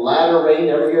and latter rain.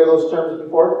 Ever hear those terms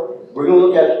before? We're going to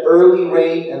look at early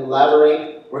rain and latter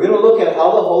rain. We're going to look at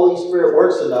how the Holy Spirit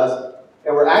works in us.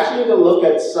 And we're actually going to look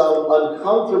at some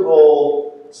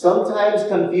uncomfortable, sometimes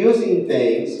confusing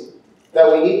things that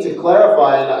we need to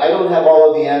clarify. And I don't have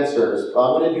all of the answers, but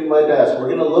I'm going to do my best. We're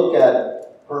going to look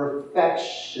at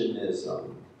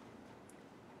perfectionism.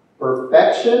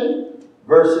 Perfection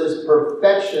versus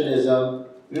perfectionism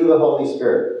through the Holy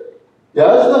Spirit.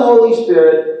 Does the Holy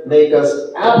Spirit make us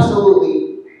absolutely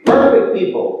perfect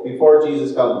people before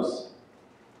Jesus comes?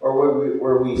 Or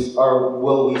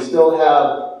will we still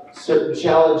have certain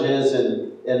challenges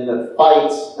and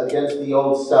fights against the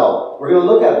old self? We're going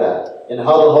to look at that and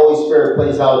how the Holy Spirit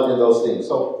plays out in those things.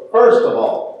 So first of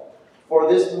all,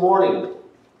 for this morning,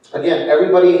 again,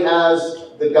 everybody has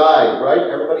the guide, right?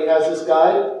 Everybody has this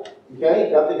guide?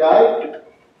 Okay, got the guide?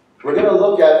 We're going to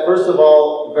look at, first of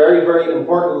all, very, very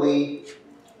importantly,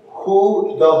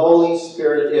 who the Holy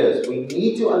Spirit is. We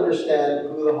need to understand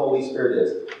who the Holy Spirit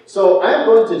is. So I'm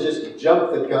going to just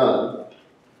jump the gun,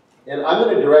 and I'm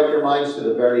going to direct your minds to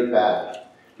the very back.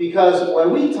 Because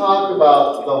when we talk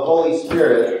about the Holy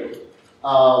Spirit,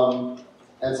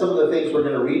 and some of the things we're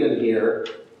going to read in here,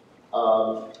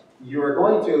 you are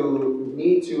going to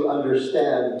need to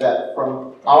understand that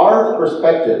from our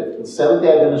perspective, in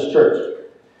Seventh-day Adventist Church,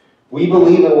 we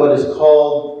believe in what is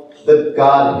called the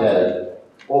Godhead,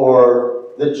 or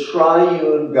the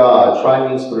triune God, tri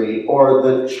means three, or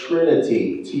the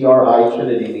Trinity, T-R-I,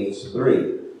 Trinity means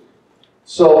three.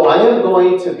 So I am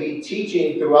going to be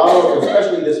teaching throughout,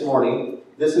 especially this morning,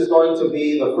 this is going to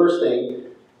be the first thing.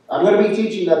 I'm going to be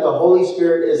teaching that the Holy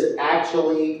Spirit is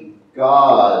actually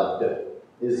God.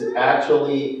 Is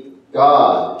actually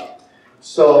God.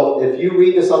 So if you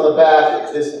read this on the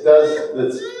back, this does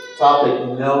this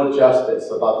topic no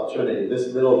justice about the Trinity. This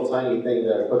little tiny thing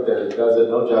that I put there does it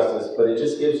no justice, but it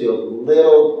just gives you a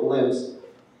little glimpse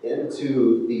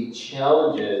into the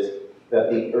challenges that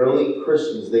the early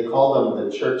Christians, they call them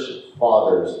the church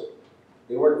fathers.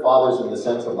 They weren't fathers in the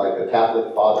sense of like a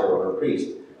Catholic father or a priest.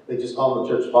 They just called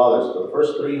them the church fathers. For the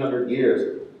first 300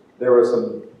 years, there were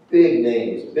some big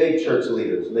names, big church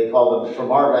leaders, and they called them, from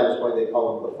our vantage point, they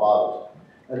called them the fathers.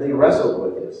 And they wrestled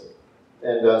with this.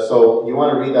 And so you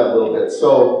want to read that a little bit.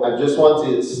 So I just want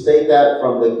to state that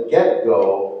from the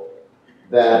get-go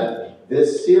that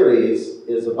this series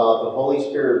is about the Holy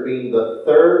Spirit being the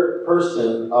third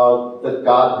person of the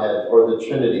Godhead or the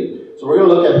Trinity. So we're going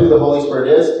to look at who the Holy Spirit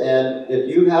is. And if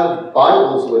you have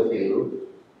Bibles with you,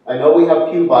 I know we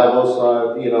have pew Bibles,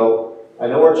 I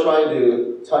know we're trying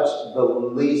to touch the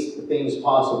least things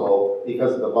possible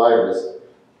because of the virus.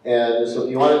 And so if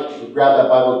you want to grab that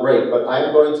Bible, great. But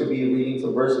I'm going to be reading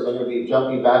some verses. I'm going to be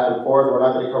jumping back and forth. We're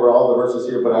not going to cover all the verses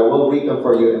here, but I will read them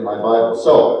for you in my Bible.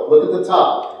 So look at the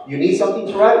top. You need something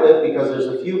to write with because there's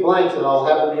a few blanks, and I'll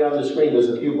have them here on the screen. There's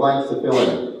a few blanks to fill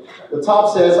in. The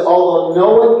top says, although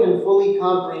no one can fully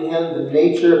comprehend the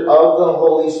nature of the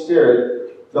Holy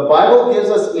Spirit, the Bible gives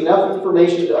us enough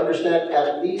information to understand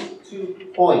at least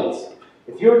 2 points.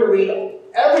 If you were to read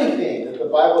everything that the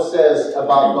Bible says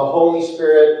about the Holy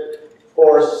Spirit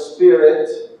or Spirit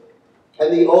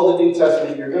in the Old and New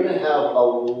Testament, you're going to have a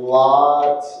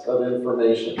lot of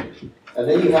information. And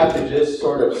then you have to just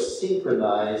sort of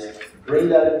synchronize, bring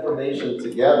that information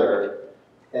together,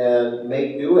 and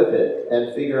make do with it,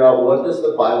 and figure out what does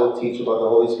the Bible teach about the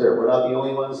Holy Spirit. We're not the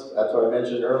only ones. That's what I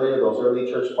mentioned earlier. Those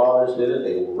early church fathers did it.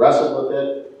 They wrestled with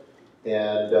it.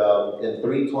 And in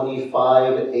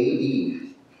 325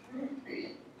 AD,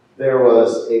 there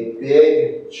was a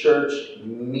big church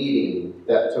meeting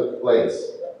that took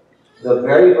place. The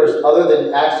very first, other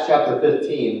than Acts chapter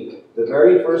 15, the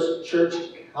very first church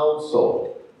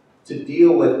council to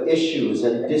deal with issues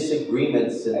and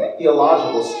disagreements and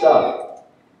theological stuff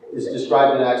is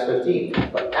described in Acts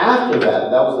 15. But after that,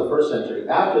 that was the first century,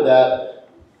 after that,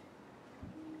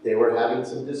 they were having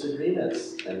some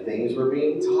disagreements and things were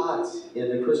being taught in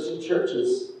the Christian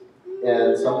churches.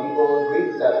 And some people agreed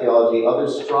with that theology,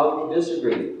 others strongly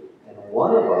disagreed. And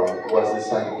one of them was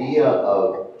this idea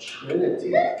of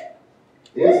Trinity.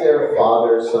 Is there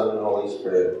Father, Son, and Holy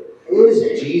Spirit?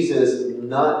 Is Jesus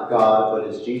not God, but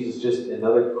is Jesus just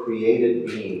another created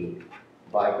being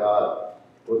by God?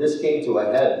 Well, this came to a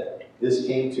head. This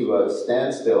came to a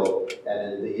standstill.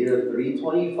 And in the year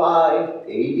 325 AD,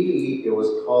 it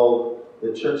was called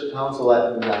the Church Council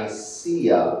at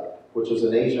Nicaea, which was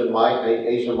in Asia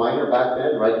Minor back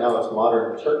then. Right now it's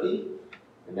modern Turkey.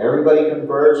 And everybody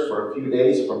converged for a few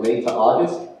days from May to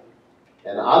August.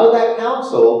 And out of that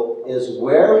council is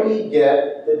where we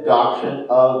get the doctrine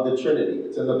of the Trinity.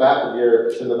 It's in the back of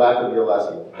your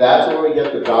lesson. That's where we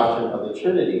get the doctrine of the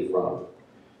Trinity from.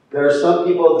 There are some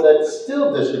people that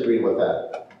still disagree with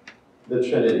that, the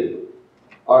Trinity.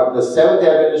 The Seventh-day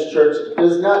Adventist Church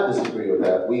does not disagree with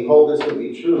that. We hold this to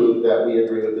be true, that we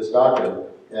agree with this doctrine,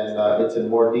 and it's in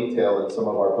more detail in some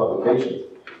of our publications.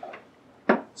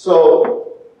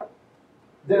 So,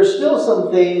 there's still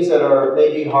some things that are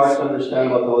maybe hard to understand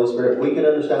about the Holy Spirit. We can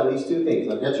understand at least 2 things.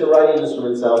 Now get your writing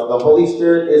instruments out. The Holy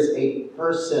Spirit is a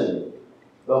person.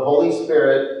 The Holy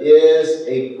Spirit is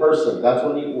a person. That's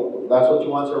what you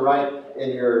want to write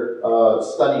in your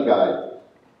study guide.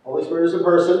 Holy Spirit is a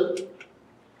person.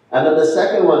 And then the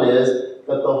second one is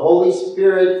that the Holy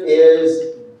Spirit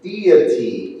is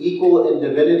deity, equal in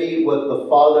divinity with the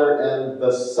Father and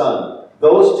the Son.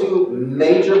 Those 2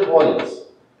 major points.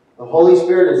 The Holy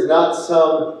Spirit is not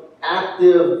some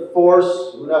active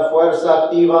force, una fuerza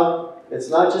activa. It's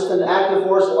not just an active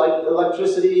force like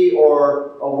electricity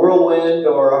or a whirlwind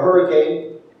or a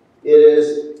hurricane. It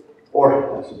is,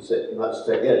 or I should say, not just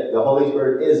say it, the Holy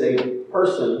Spirit is a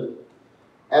person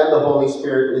and the Holy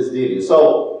Spirit is deity.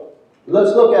 So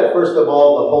let's look at, first of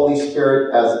all, the Holy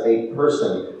Spirit as a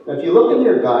person. Now, if you look in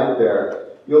your guide there,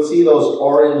 you'll see those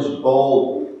orange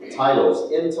bold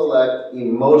titles: intellect,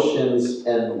 emotions,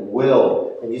 and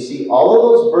will. And you see all of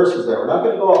those verses there. We're not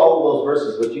going to go all of those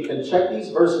verses, but you can check these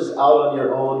verses out on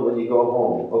your own when you go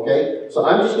home, okay? So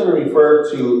I'm just going to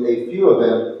refer to a few of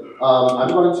them. I'm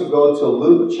going to go to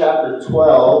Luke chapter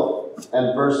 12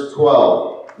 and verse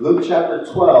 12. Luke chapter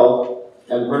 12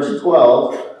 and verse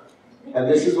 12. And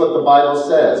this is what the Bible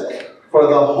says. For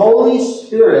the Holy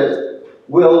Spirit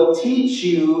will teach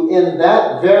you in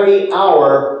that very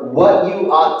hour what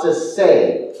you ought to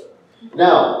say.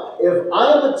 Now, if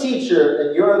I am a teacher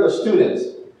and you're the students,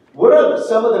 what are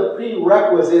some of the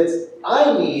prerequisites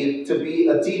I need to be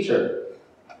a teacher?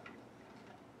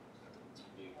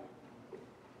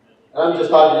 And I'm just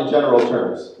talking in general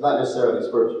terms, not necessarily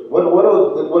spiritual. What,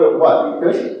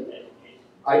 Chris?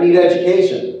 I need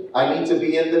education. I need to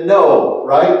be in the know,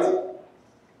 right?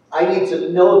 I need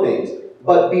to know things.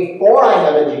 But before I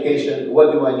have education,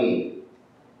 what do I need?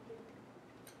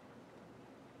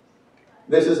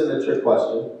 This isn't a trick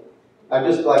question. I'm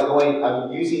just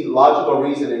I'm using logical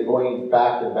reasoning going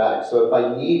back and back. So if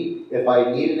I need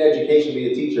an education to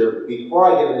be a teacher, before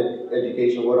I get an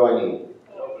education, what do I need?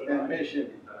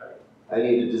 Ambition. I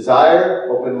need a desire,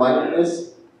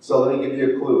 open-mindedness. So let me give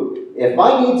you a clue. If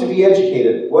I need to be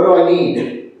educated, what do I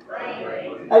need?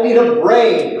 Brain. I need a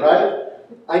brain, right?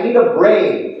 I need a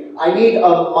brain. I need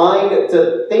a mind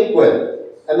to think with.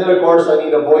 And then, of course, I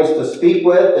need a voice to speak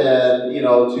with and,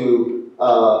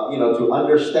 to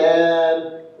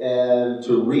understand and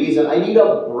to reason. I need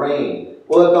a brain.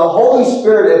 Well, the Holy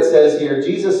Spirit, it says here,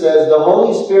 Jesus says, the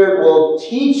Holy Spirit will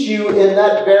teach you in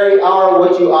that very hour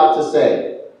what you ought to say.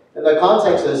 And the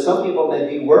context is, some people may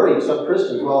be worried, some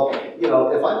Christians, well,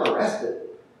 if I'm arrested,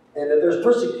 and if there's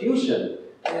persecution,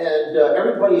 and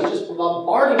everybody's just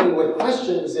bombarding me with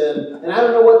questions, and I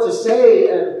don't know what to say,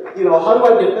 and, how do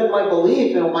I defend my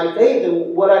belief and my faith,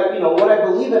 and what I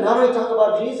believe in, how do I talk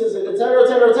about Jesus, and et cetera, et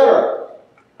cetera, et cetera.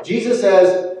 Jesus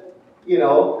says,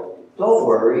 don't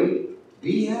worry,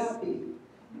 be happy.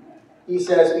 He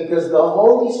says, because the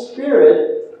Holy Spirit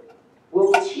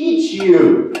will teach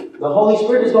you. The Holy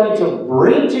Spirit is going to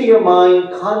bring to your mind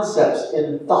concepts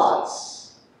and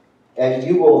thoughts. And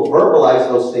you will verbalize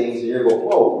those things and you'll go,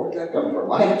 whoa, where'd that come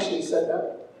from? I actually said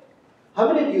that.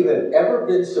 How many of you have ever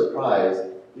been surprised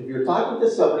if you're talking to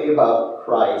somebody about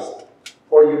Christ,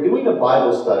 or you're doing a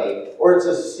Bible study, or it's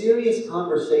a serious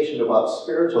conversation about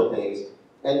spiritual things,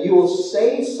 and you will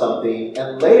say something,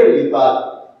 and later you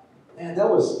thought, man,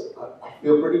 I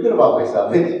feel pretty good about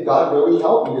myself. I think God really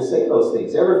helped me to say those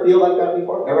things. Ever feel like that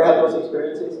before? Ever had those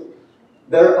experiences?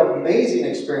 They're amazing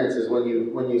experiences when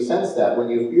you sense that, when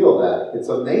you feel that. It's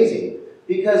amazing.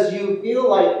 Because you feel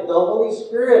like the Holy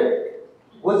Spirit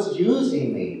was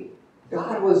using me.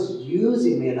 God was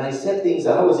using me, and I said things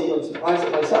that I was even surprised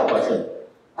at myself.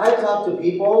 I talked to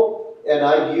people, and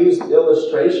I've used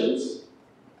illustrations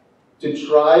to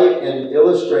try and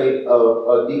illustrate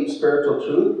a deep spiritual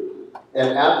truth.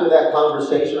 And after that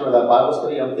conversation or that Bible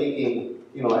study, I'm thinking,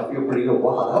 I feel pretty good.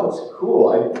 Wow, that was cool.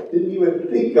 I didn't even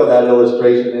think of that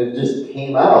illustration, and it just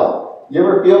came out. You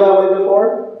ever feel that way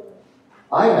before?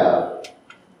 I have.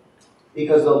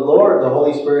 Because the Lord, the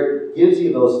Holy Spirit, gives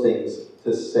you those things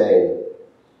to say.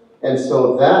 And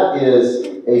so that is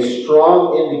a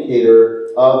strong indicator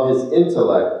of his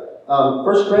intellect.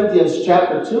 1 Corinthians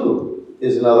chapter 2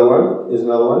 is another one.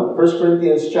 1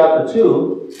 Corinthians chapter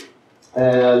 2.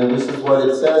 And this is what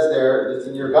it says there. It's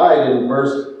in your guide in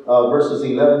verses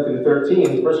 11 through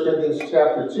 13. 1 Corinthians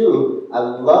chapter 2. I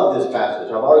love this passage.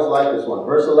 I've always liked this one.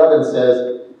 Verse 11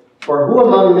 says, for who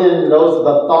among men knows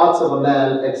the thoughts of a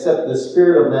man except the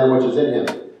spirit of man which is in him?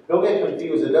 Don't get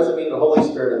confused. It doesn't mean the Holy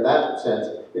Spirit in that sense.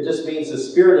 It just means the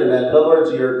spirit in man. In other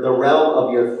words, the realm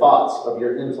of your thoughts, of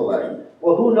your intellect.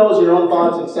 Well, who knows your own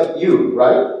thoughts except you,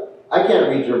 right? I can't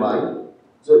read your mind.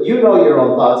 So you know your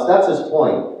own thoughts. That's his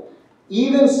point.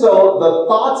 Even so, the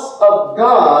thoughts of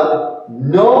God,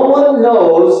 no one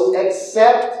knows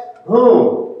except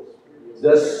whom?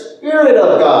 The Spirit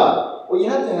of God. Well, you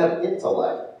have to have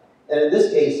intellect. And in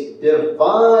this case,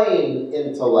 divine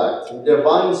intellect,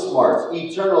 divine smarts,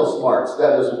 eternal smarts,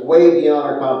 that is way beyond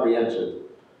our comprehension.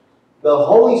 The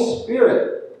Holy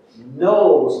Spirit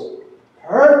knows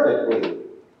perfectly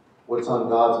what's on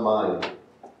God's mind.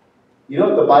 You know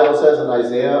what the Bible says in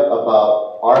Isaiah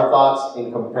about our thoughts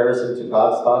in comparison to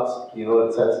God's thoughts? You know what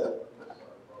it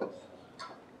says?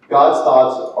 God's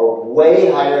thoughts are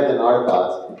way higher than our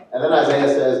thoughts. And then Isaiah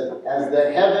says, as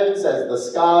the heavens, as the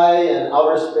sky and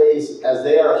outer space, as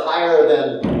they are higher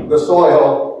than the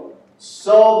soil,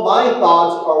 so my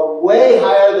thoughts are way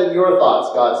higher than your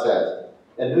thoughts, God says.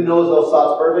 And who knows those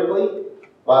thoughts perfectly?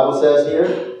 The Bible says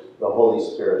here, the Holy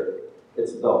Spirit.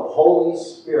 It's the Holy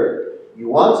Spirit. You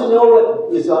want to know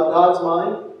what is on God's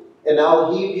mind and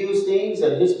how he views things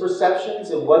and his perceptions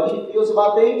and what he feels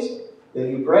about things?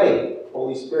 Then you pray,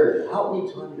 Holy Spirit, help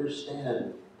me to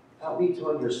understand. Help me to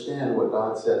understand what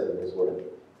God says in His Word.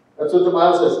 That's what the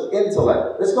Bible says,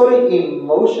 intellect. Let's go to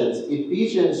emotions.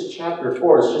 Ephesians chapter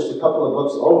 4 is just a couple of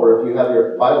books over. If you have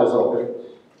your Bibles open,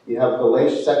 you have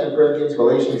Galatians, 2 Corinthians,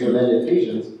 Galatians, and then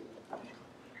Ephesians.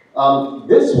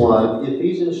 This one,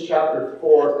 Ephesians chapter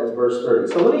 4 and verse 30.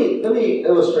 So let me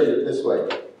illustrate it this way.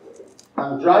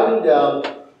 I'm driving down.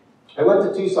 I went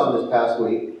to Tucson this past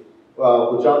week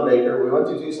with John Baker. We went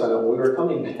to Tucson, and we were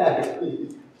coming back.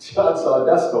 John saw a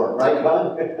dust storm, right,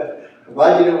 John? I'm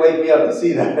glad you didn't wake me up to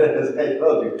see that, as I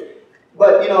told you.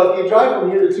 But, if you drive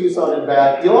from here to Tucson and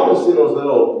back, you'll always see those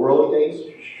little whirly things,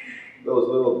 those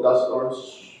little dust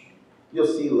storms. You'll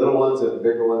see little ones and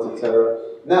bigger ones, etc.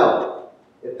 Now,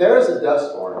 if there is a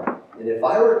dust storm, and if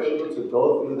I were able to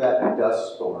go through that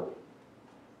dust storm,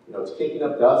 it's kicking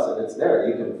up dust and it's there,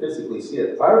 you can physically see it.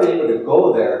 If I were able to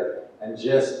go there and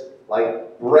just,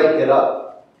 break it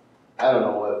up, I don't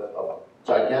know, with a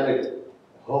gigantic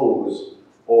hose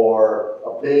or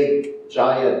a big,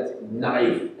 giant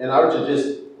knife, and I were to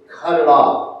just cut it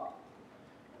off,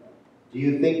 do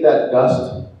you think that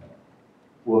dust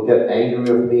will get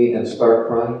angry with me and start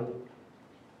crying?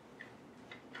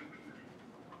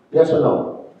 Yes or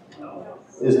no? No.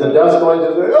 Is the dust going to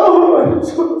say, oh, I'm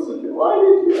so sick, why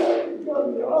did you have to cut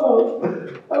me off?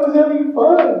 I was having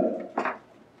fun.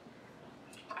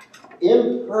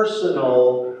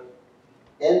 Impersonal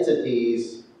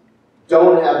entities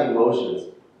don't have emotions.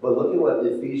 But look at what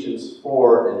Ephesians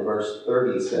 4 and verse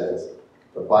 30 says.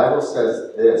 The Bible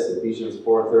says this, Ephesians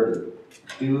 4:30.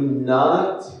 Do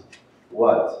not,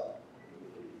 what?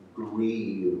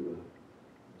 Grieve.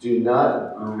 Do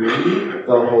not grieve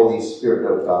the Holy Spirit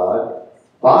of God,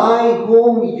 by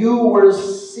whom you were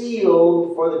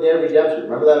sealed for the day of redemption.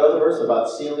 Remember that other verse about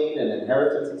sealing and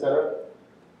inheritance, etc.?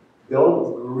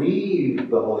 Don't grieve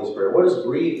the Holy Spirit. What does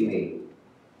grieve mean?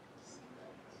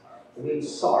 It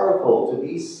means sorrowful, to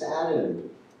be saddened.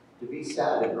 To be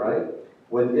saddened, right?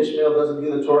 When Ishmael doesn't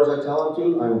do the chores I tell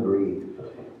him to, I'm grieved.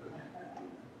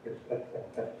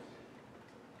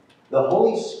 The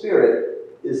Holy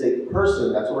Spirit is a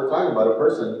person. That's what we're talking about, a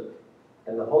person.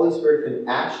 And the Holy Spirit can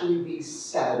actually be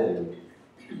saddened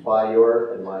by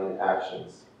your and my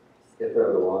actions, if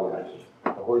they're the wrong actions.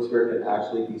 The Holy Spirit can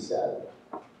actually be saddened.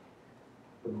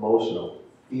 Emotional.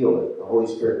 Feel it. The Holy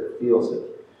Spirit feels it.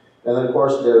 And then, of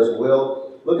course, there's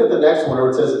will. Look at the next one where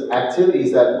it says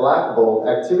activities, that black bold.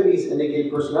 Activities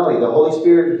indicate personality. The Holy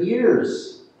Spirit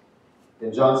hears.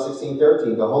 In John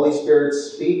 16:13, the Holy Spirit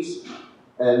speaks.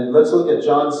 And let's look at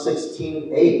John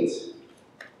 16:8.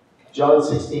 John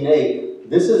 16:8.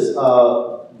 This is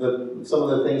some of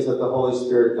the things that the Holy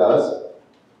Spirit does.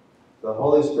 The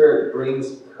Holy Spirit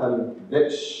brings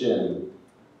conviction.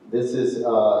 This is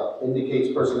indicates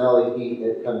personality.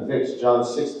 It convicts. John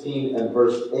 16 and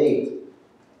verse 8.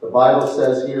 The Bible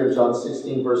says here in John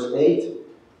 16 verse 8,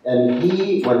 and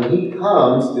he, when he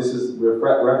comes, this is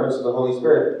reference to the Holy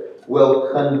Spirit, will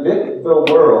convict the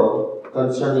world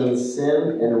concerning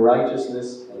sin and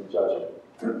righteousness and judgment.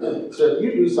 So if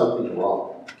you do something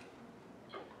wrong,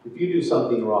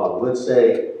 let's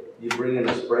say you bring in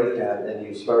a spray can and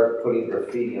you start putting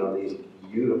graffiti on these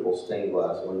beautiful stained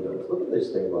glass windows. Look at these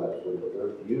stained glass windows.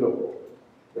 They're beautiful.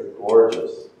 They're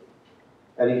gorgeous.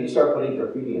 And if you start putting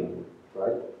graffiti on them,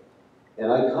 right? And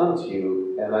I come to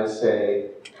you and I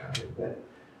say,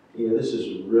 this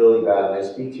is really bad. And I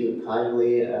speak to you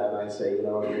kindly and I say, you're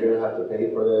going to have to pay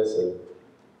for this.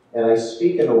 And I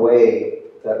speak in a way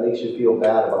that makes you feel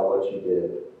bad about what you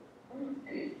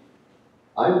did.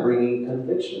 I'm bringing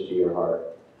conviction to your heart.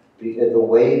 The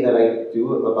way that I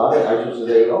do it about it, I just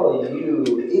say, oh, you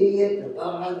idiot,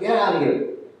 get out of here.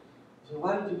 So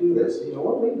why did you do this?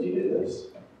 What made you do this?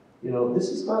 This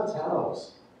is God's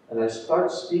house. And I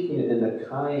start speaking in a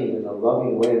kind and a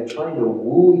loving way and trying to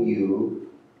woo you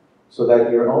so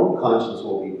that your own conscience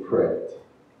will be pricked.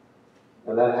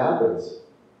 And that happens.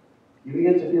 You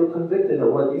begin to feel convicted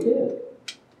of what you did.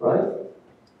 Right?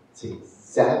 It's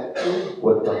exactly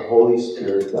what the Holy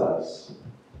Spirit does.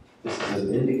 This is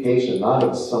an indication not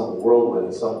of some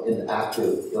whirlwind, some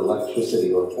inactive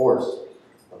electricity or force.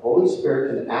 The Holy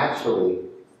Spirit can actually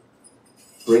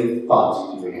bring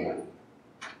thoughts to your mind.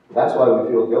 That's why we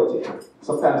feel guilty.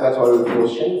 Sometimes that's why we feel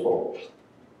shameful.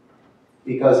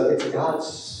 Because it's God's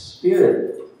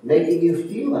Spirit making you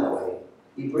feel that way.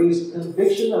 He brings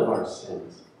conviction of our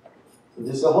sins.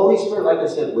 This is the Holy Spirit, like I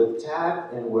said, with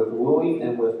tact and with wooing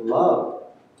and with love,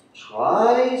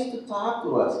 tries to talk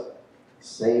to us,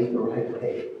 saying the right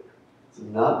way. It's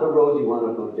not the road you want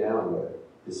to go down with.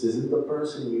 This isn't the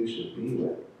person you should be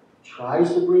with.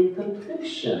 Tries to bring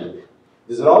conviction.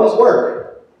 Does it always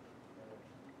work?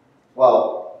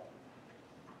 Well,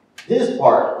 his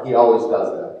part, he always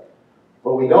does that.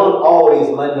 But we don't always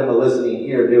lend him a listening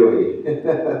ear, do we?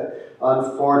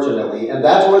 Unfortunately. And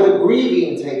that's where the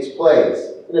grieving takes place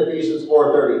in Ephesians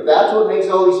 4:30. That's what makes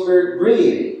the Holy Spirit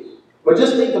grieve. But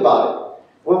just think about it.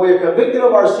 When we're convicted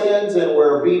of our sins and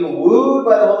we're being wooed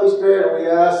by the Holy Spirit and we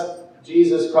ask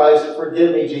Jesus Christ,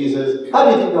 forgive me, Jesus, how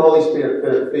do you think the Holy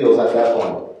Spirit feels at that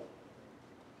point?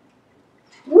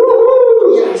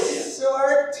 Woo-hoo! Yes,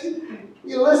 Lord.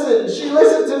 You listened. She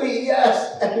listened to me.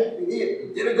 Yes.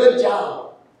 You did a good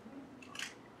job.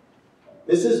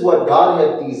 This is what God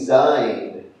had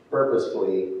designed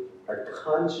purposefully, our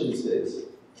consciences.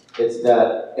 It's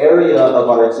that area of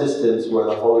our existence where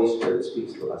the Holy Spirit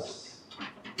speaks to us.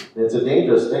 And it's a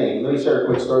dangerous thing. Let me share a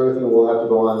quick story with you, and we'll have to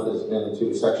go on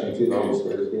into section 2, the Holy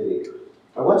Spirit's deity.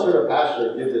 I once heard a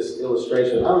pastor give this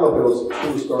illustration. I don't know if it was a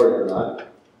true story or not,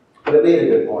 but it made a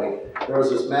good point. There was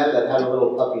this man that had a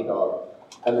little puppy dog,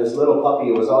 and this little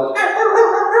puppy was always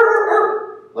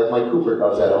like my Cooper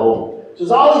does at home.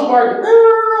 Just always barking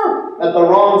at the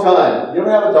wrong time. You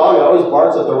ever have a dog that always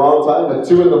barks at the wrong time at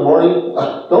 2 in the morning?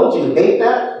 Don't you hate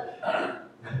that?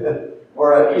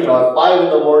 Or at 5 in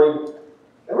the morning.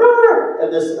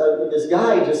 And this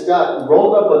guy just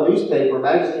rolled up a newspaper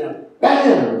magazine and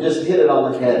bam, just hit it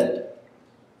on the head.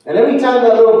 And every time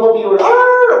that little puppy would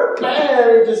bam,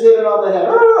 it just hit it on the head.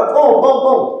 Boom, boom,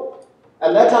 boom.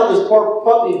 And that's how this poor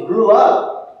puppy grew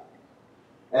up.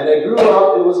 And it grew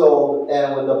up, it was old,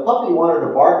 and when the puppy wanted to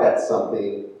bark at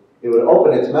something, it would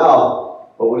open its mouth,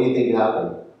 but what do you think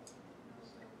happened?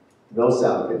 No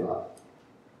sound came out.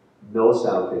 No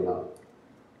sound came out.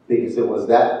 Because it was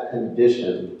that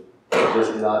condition to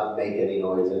just not make any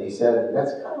noise. And he said,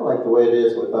 that's kind of like the way it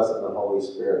is with us and the Holy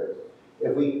Spirit.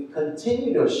 If we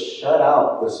continue to shut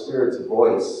out the Spirit's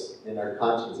voice in our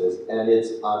consciences, and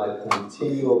it's on a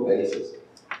continual basis,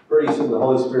 pretty soon the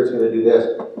Holy Spirit's going to do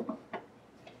this.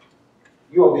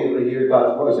 You won't be able to hear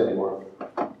God's voice anymore.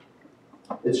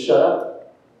 It's shut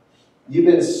up. You've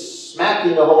been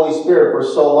smacking the Holy Spirit for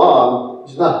so long,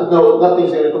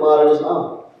 nothing's going to come out of his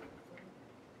mouth.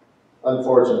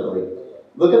 Unfortunately.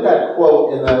 Look at that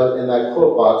quote in that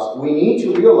quote box. We need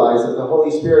to realize that the Holy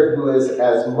Spirit, who is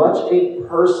as much a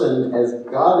person as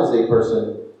God is a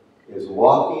person, is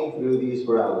walking through these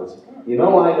grounds. You know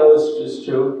why I know this is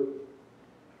true?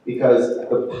 Because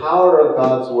the power of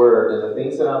God's Word and the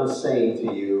things that I'm saying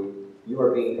to you, you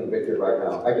are being convicted right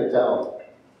now. I can tell.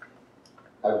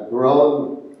 I've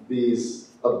grown this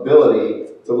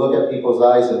ability to look at people's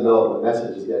eyes and know the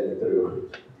message is getting through.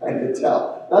 I can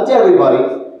tell. Not to everybody,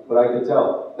 but I can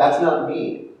tell. That's not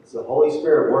me. It's the Holy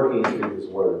Spirit working through His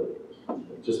Word.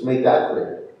 Just make that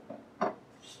clear.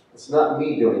 It's not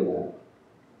me doing that.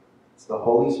 It's the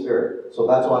Holy Spirit. So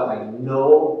that's why I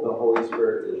know the Holy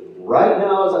Spirit is right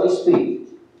now as I speak,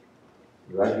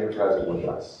 right here present with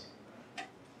us.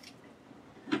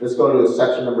 Let's go to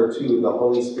section number 2. The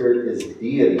Holy Spirit is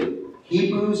deity.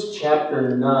 Hebrews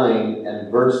chapter 9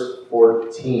 and verse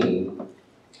 14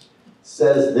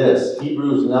 says this.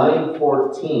 Hebrews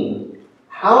 9:14.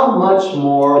 How much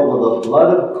more will the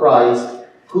blood of Christ,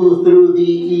 who through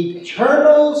the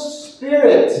eternal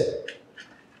Spirit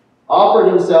offered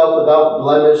himself without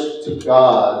blemish to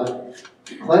God,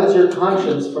 cleanse your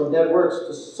conscience from dead works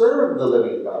to serve the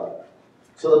living God.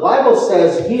 So the Bible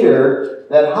says here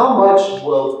that how much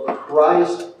will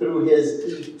Christ through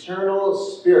his eternal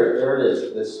Spirit, there it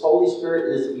is, this Holy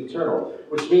Spirit is eternal,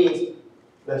 which means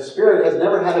the Spirit has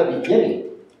never had a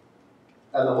beginning,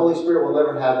 and the Holy Spirit will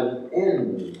never have an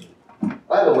end.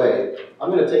 By the way, I'm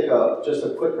going to take just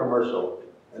a quick commercial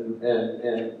and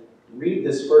read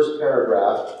this first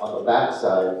paragraph on the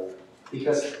backside,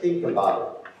 because think about it.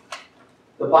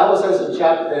 The Bible says in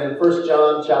 1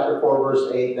 John chapter 4,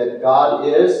 verse 8, that God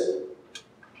is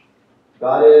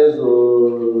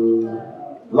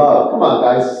love. Come on,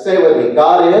 guys, say it with me.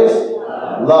 God is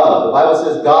love. The Bible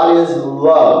says God is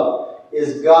love.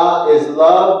 Is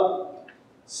love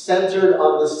centered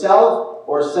on the self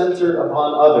or centered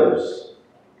upon others?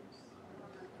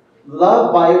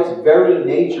 Love by its very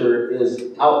nature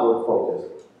is outward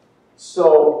focused.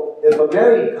 So if a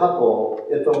married couple,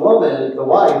 if the woman, the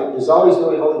wife, is always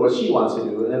doing only what she wants to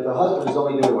do, and if the husband is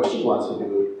only doing what she wants to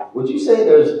do, would you say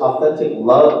there's authentic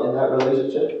love in that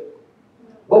relationship?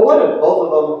 But what if both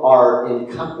of them are in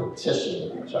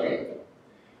competition with each other?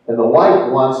 And the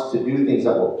wife wants to do things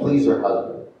that will please her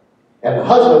husband, and the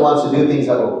husband wants to do things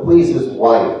that will please his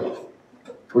wife.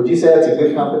 Would you say that's a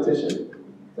good competition?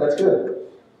 That's good.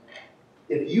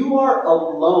 If you are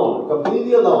alone,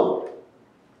 completely alone,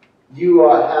 You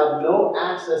have no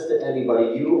access to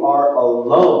anybody. You are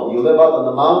alone. You live out in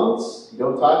the mountains. You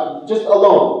don't talk. Just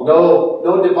alone.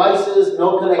 No devices,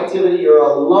 no connectivity. You're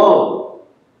alone.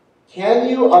 Can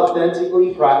you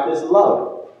authentically practice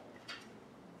love?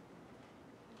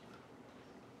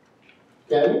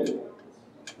 Can you?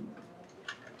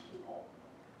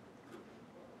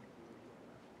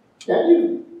 Can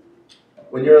you?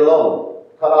 When you're alone,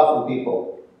 cut off from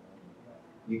people.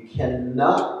 You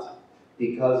cannot,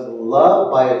 because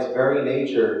love by its very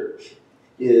nature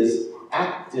is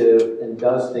active and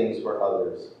does things for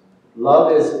others.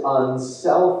 Love is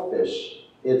unselfish.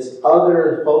 It's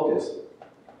other-focused.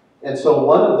 And so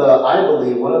I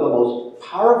believe, one of the most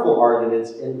powerful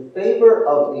arguments in favor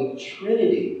of a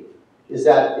Trinity is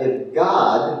that if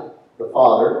God, the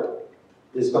Father,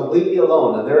 is completely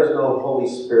alone, and there is no Holy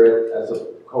Spirit as a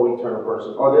co-eternal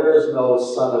person, or there is no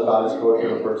Son of God as a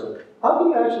co-eternal person, how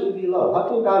can you actually be loved? How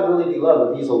can God really be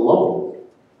loved if He's alone?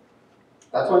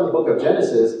 That's why in the book of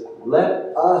Genesis,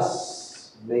 let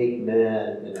us make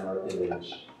man in our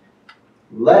image.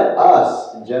 Let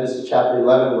us, in Genesis chapter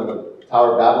 11, when the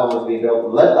Tower of Babylon was being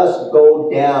built, let us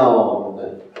go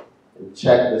down and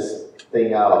check this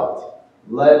thing out.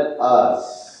 Let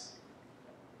us.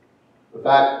 In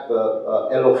fact, the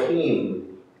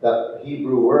Elohim, that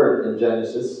Hebrew word in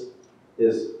Genesis,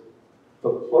 is the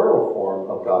plural form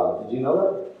of God. Did you know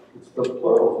that? It's the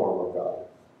plural form of God.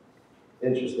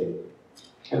 Interesting.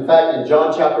 In fact, in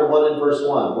John chapter 1 and verse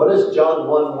 1, what does John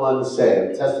 1:1 say?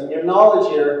 I'm testing your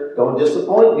knowledge here. Don't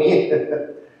disappoint me.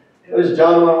 What does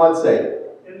John 1:1 say?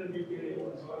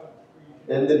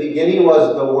 In the beginning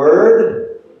was the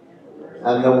Word,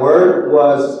 and the Word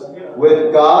was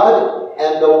with God,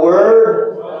 and the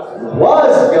Word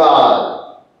was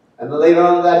God. And then later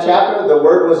on in that chapter, the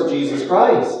Word was Jesus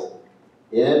Christ.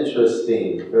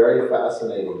 Interesting. Very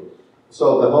fascinating.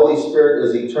 So the Holy Spirit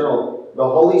is eternal. The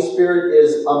Holy Spirit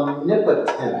is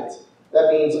omnipotent.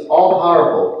 That means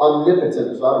all-powerful, omnipotent.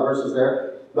 There's a lot of verses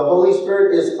there. The Holy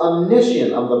Spirit is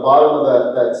omniscient on the bottom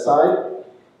of that side.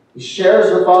 He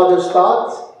shares the Father's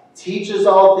thoughts, teaches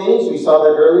all things. We saw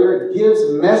that earlier.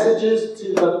 Gives messages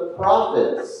to the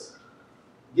prophets.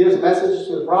 Gives messages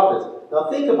to the prophets. Now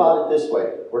think about it this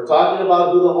way. We're talking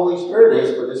about who the Holy Spirit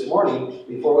is for this morning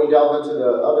before we delve into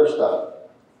the other stuff.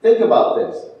 Think about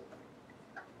this.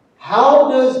 How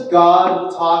does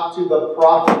God talk to the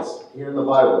prophets here in the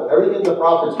Bible? Everything the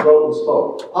prophets wrote and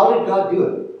spoke. How did God do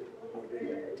it?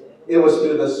 It was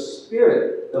through the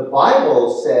Spirit. The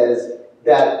Bible says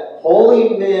that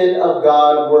holy men of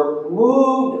God were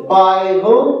moved by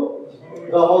whom?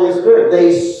 The Holy Spirit.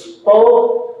 They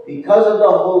spoke because of the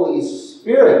Holy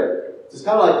Spirit. It's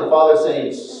kind of like the Father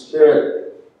saying,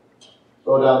 Spirit,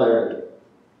 go down there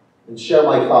and share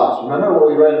my thoughts. Remember what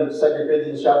we read in 2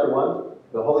 Corinthians chapter 1?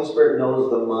 The Holy Spirit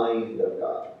knows the mind of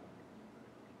God.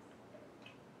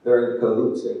 They're in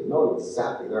cahoots. They know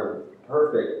exactly. They're in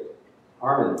perfect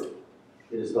harmony.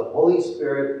 It is the Holy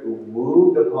Spirit who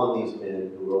moved upon these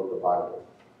men who wrote the Bible.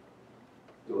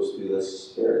 It was through the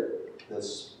Spirit. The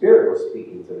Spirit was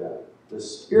speaking to them. The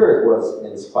Spirit was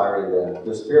inspiring them.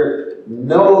 The Spirit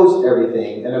knows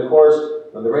everything. And of course,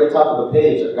 on the very top of the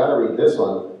page, I've got to read this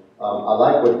one. I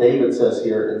like what David says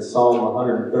here in Psalm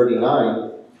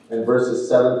 139 and verses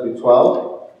 7 through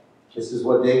 12. This is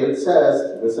what David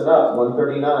says. Listen up,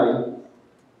 139.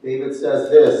 David says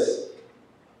this.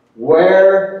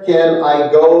 Where can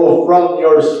I go from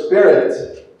your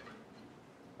Spirit?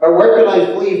 Or where can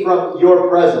I flee from your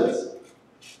presence?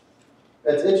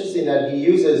 It's interesting that he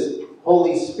uses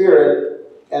Holy Spirit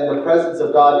and the presence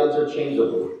of God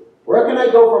interchangeably. Where can I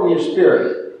go from your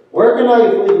Spirit? Where can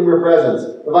I flee from your presence?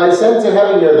 If I ascend to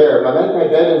heaven, you're there. If I make my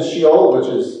bed in Sheol, which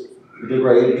is the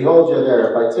grave, behold, you're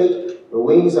there. If I take the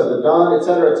wings of the dawn,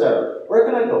 etc., etc. Where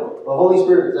can I go? The Holy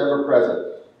Spirit is ever present.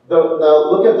 Now,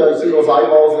 look at those, see those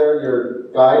eyeballs there in your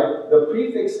guide? The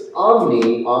prefix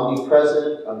omni,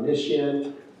 omnipresent,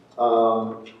 omniscient,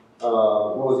 what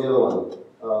was the other one?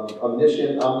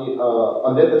 Omniscient,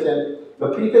 omnipotent. The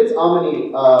prefix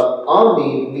omni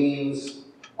means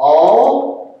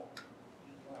all.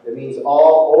 It means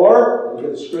all, or, look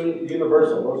at the screen,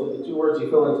 universal. Those are the two words you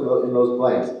fill in those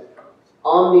blanks.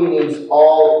 Omni means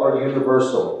all or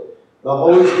universal. The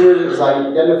Holy Spirit is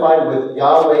identified with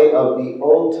Yahweh of the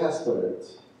Old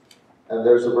Testament. And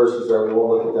there's the verses there, we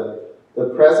won't look at them. The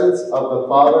presence of the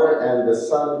Father and the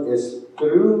Son is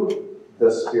through the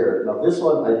Spirit. Now this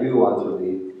one I do want to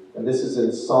read, and this is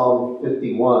in Psalm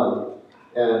 51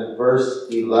 and verse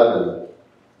 11.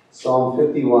 Psalm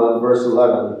 51, verse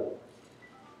 11.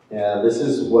 And this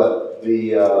is what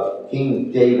the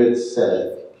King David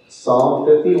said. Psalm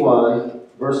 51,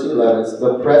 verse 11,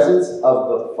 the presence of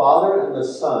the Father and the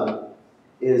Son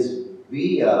is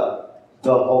via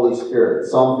the Holy Spirit.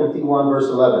 Psalm 51, verse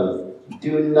 11.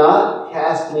 Do not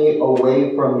cast me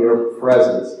away from your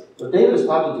presence. So David is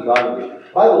talking to God.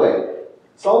 By the way,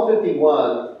 Psalm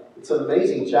 51, it's an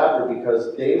amazing chapter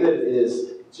because David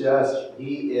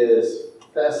he is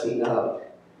fessing up.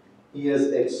 He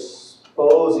is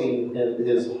exposing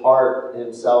his heart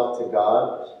himself to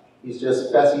God. He's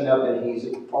just fessing up and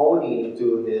he's owning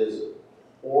to his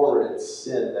horrid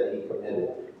sin that he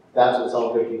committed. That's what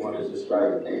Psalm 51 is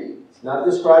describing. It's not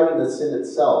describing the sin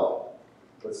itself,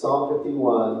 but Psalm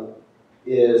 51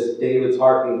 is David's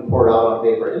heart being poured out on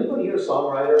paper. Anybody here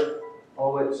songwriter?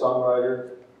 Poet,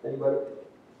 songwriter? Anybody?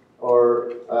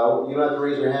 Or you don't have to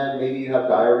raise your hand. Maybe you have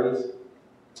diaries.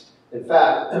 In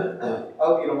fact, I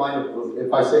hope you don't mind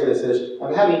if I say this.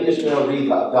 I'm having Ishmael read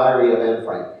the Diary of Anne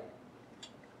Frank.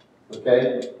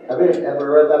 Okay? Have you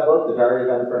ever read that book, The Diary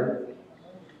of Anne Frank?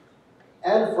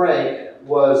 Anne Frank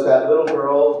was that little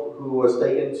girl who was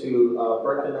taken to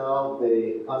Birkenau,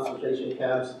 the concentration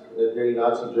camps during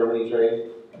Nazi Germany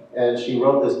training. And she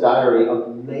wrote this diary,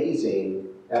 amazing,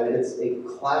 and it's a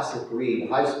classic read.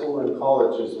 High school and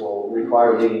colleges will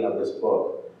require reading of this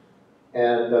book.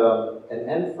 And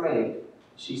Anne Frank,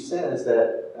 she says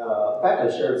that, in fact, I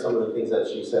shared some of the things that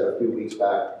she said a few weeks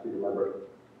back, if you remember.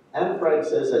 Anne Frank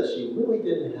says that she really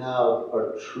didn't have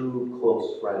a true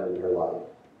close friend in her life.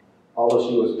 Although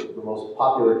she was the most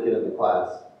popular kid in the class,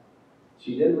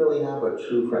 she didn't really have a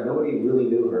true friend. Nobody really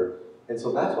knew her. And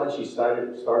so that's why she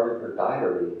started her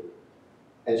diary.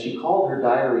 And she called her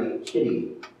diary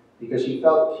Kitty, because she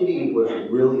felt Kitty was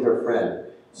really her friend.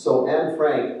 So Anne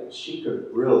Frank, she could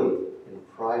really, in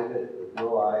private, with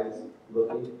no eyes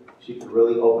looking, she could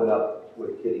really open up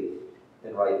with Kitty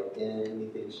and write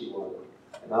anything she wanted.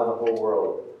 And now the whole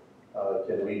world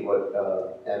can read what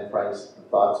Anne Frank's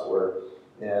thoughts were.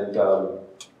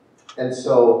 And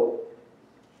so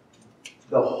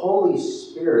the Holy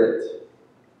Spirit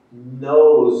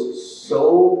knows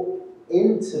so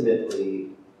intimately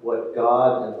what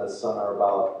God and the Son are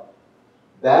about.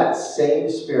 That same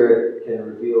Spirit can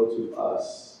reveal to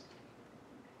us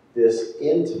this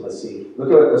intimacy.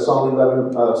 Look at what Psalm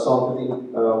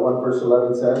 51 verse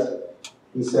 11 says.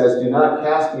 He says, do not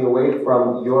cast me away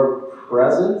from your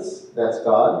presence, that's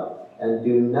God, and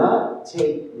do not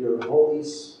take your Holy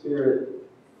Spirit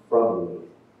from me.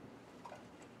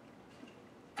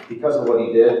 Because of what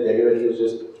he did, David, he was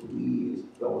just, please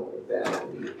don't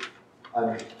abandon me.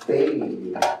 I'm begging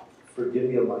you, forgive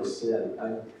me of my sin.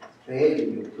 I'm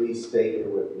begging you, please stay here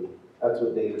with me. That's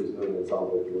what David is doing in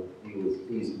Psalm 51.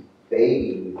 He's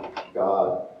begging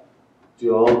God,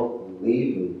 don't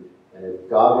leave me. And if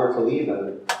God were to leave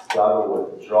him, God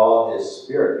will withdraw his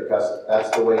Spirit, because that's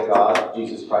the way God,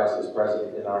 Jesus Christ, is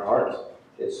present in our hearts.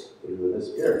 It's through the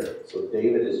Spirit. So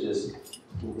David is just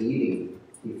pleading.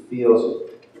 He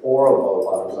feels horrible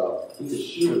about himself. He could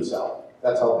shoot himself.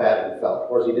 That's how bad he felt. Of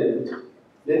course, he didn't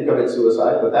commit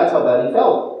suicide, but that's how bad he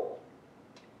felt.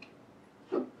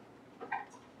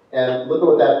 And look at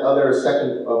what that other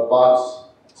second box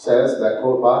says, that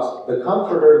quote box. The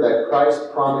Comforter that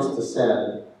Christ promised to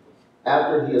send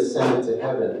after he ascended to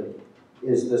heaven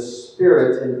is the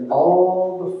Spirit in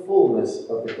all the fullness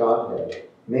of the Godhead,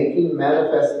 making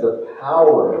manifest the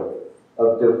power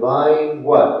of divine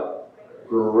what?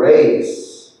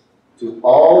 Grace to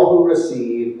all who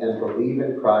receive and believe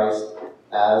in Christ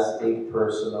as a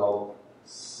personal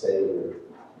Savior.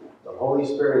 The Holy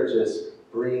Spirit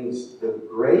just brings the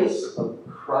grace of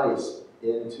Christ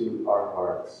into our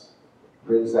hearts.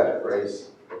 Brings that grace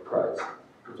of Christ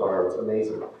into our hearts.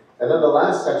 Amazing. And then the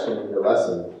last section of your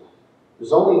lesson,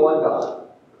 there's only one God.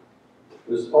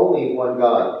 There's only one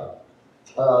God.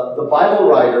 The Bible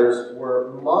writers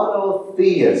were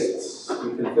monotheists.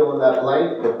 You can fill in that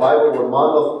blank. The Bible were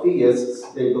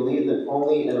monotheists. They believed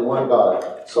only in one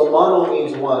God. So mono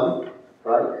means one,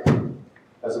 right?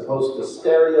 As opposed to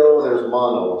stereo, there's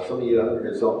mono. Some of you don't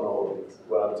know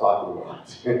what I'm talking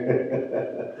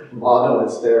about. Mono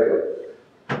and stereo.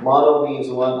 Mono means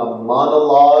one. A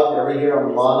monologue. Ever hear a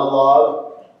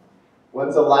monologue?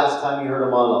 When's the last time you heard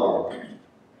a monologue?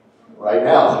 Right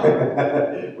now.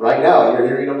 Right now, you're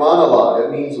hearing a monologue.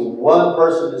 It means one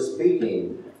person is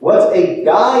speaking. What's a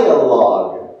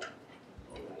dialogue?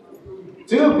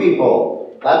 Two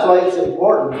people. That's why it's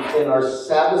important in our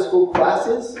Sabbath school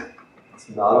classes. It's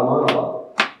not a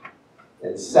monologue.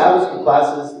 In Sabbath school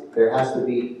classes, there has to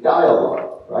be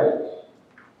dialogue, right?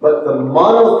 But the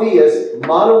monotheist,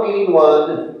 mono meaning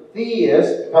one,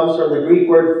 theist comes from the Greek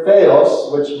word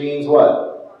theos, which means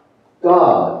what?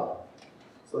 God.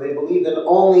 So they believed in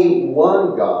only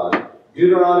one God.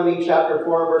 Deuteronomy chapter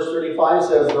 4 and verse 35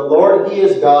 says, "The Lord, He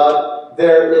is God.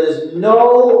 There is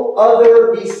no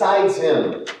other besides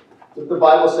Him." That's what the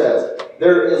Bible says.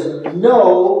 There is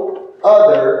no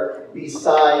other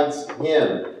besides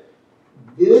Him.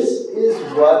 This is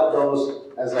what those,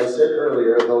 as I said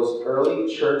earlier, those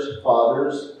early church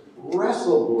fathers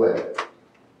wrestled with.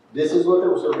 This is what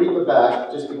there was, to read the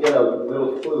back just to get a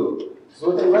little clue. This is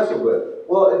what they wrestled with.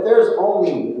 Well, if there's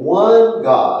only one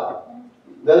God,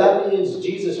 then that means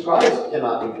Jesus Christ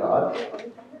cannot be God.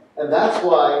 And that's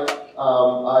why,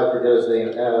 I forget his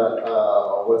name,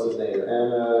 what's his name?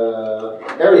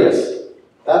 Arius.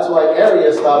 That's why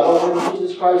Arius thought, well, then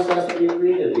Jesus Christ has to be a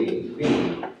created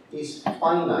being. He's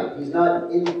finite. He's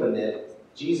not infinite.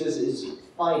 Jesus is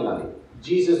finite.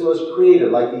 Jesus was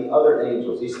created like the other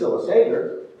angels. He's still a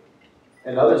Savior.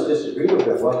 And others disagree with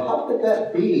him. Well, how could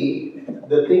that be?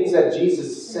 The things that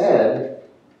Jesus said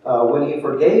when He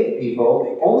forgave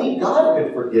people, only God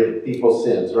could forgive people's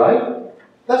sins, right?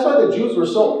 That's why the Jews were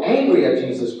so angry at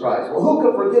Jesus Christ. Well, who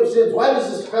could forgive sins? Why does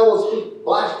this fellow speak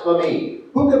blasphemy?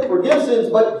 Who could forgive sins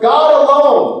but God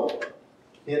alone?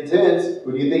 Hint, hint.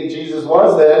 Who do you think Jesus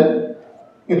was then?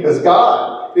 He was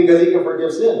God, because He can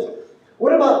forgive sins.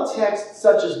 What about texts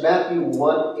such as Matthew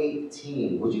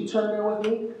 1:18? Would you turn there with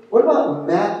me? What about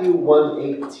Matthew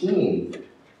 1:18?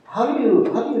 How do you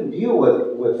deal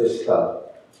with this stuff?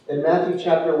 In Matthew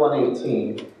chapter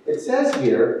 1:18, it says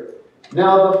here,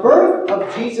 "Now the birth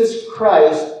of Jesus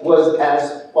Christ was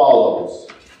as follows."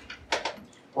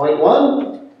 Point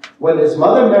 1, when His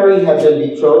mother Mary had been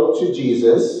betrothed to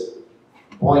Jesus.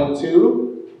 Point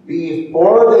 2,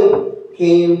 before they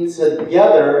came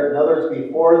together, in other words,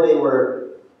 before they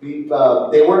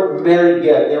weren't married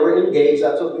yet, they were engaged.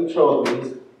 That's what betrothed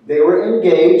means. They were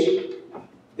engaged.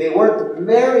 They weren't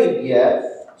married yet,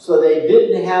 so they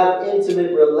didn't have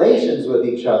intimate relations with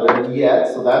each other yet.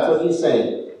 So that's what he's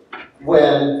saying.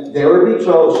 When they were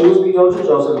betrothed, she was betrothed to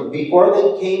Joseph. Before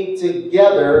they came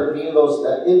together, meaning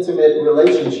that intimate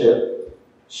relationship,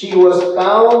 she was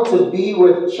found to be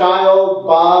with child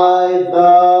by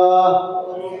the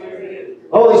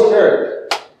Holy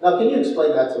Spirit. Now, can you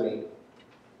explain that to me?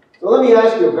 So let me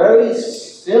ask you a very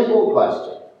simple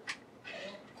question.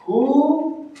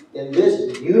 Who in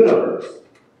this universe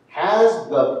has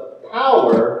the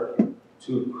power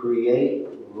to create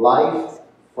life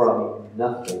from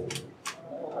nothing?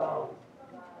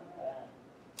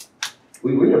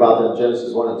 We read about that in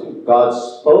Genesis 1 and 2. God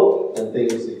spoke and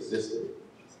things existed.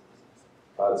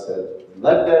 God said,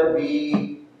 "Let there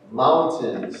be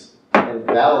mountains and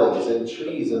valleys and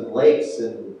trees and lakes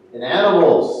and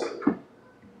animals."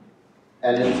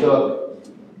 And it took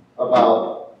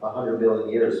about 100 million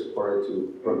years for it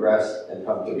to progress and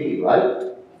come to be,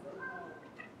 right?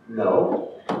 No.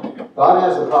 God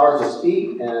has the power to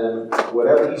speak, and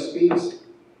whatever He speaks,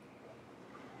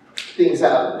 things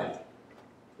happen.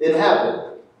 It happened.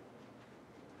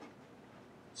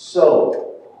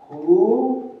 So,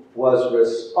 who was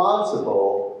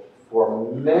responsible for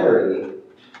Mary,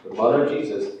 the mother of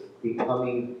Jesus,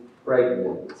 becoming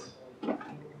pregnant?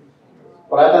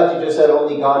 But I thought you just said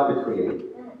only God could create.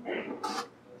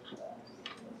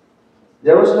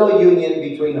 There was no union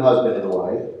between husband and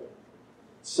wife.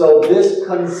 So this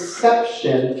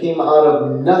conception came out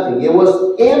of nothing. It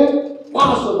was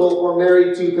impossible for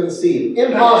Mary to conceive.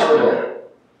 Impossible.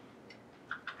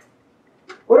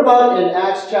 What about in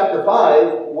Acts chapter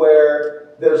 5, where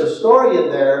there's a story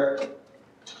in there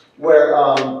where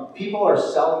people are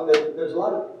selling, there's a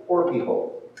lot of poor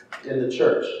people in the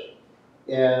church.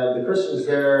 And the Christians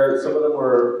there, some of them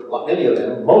were, many of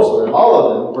them, most of them, all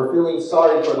of them, were feeling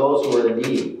sorry for those who were in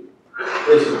need.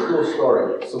 This is a cool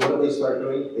story. So what did they start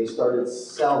doing? They started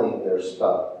selling their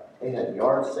stuff. They had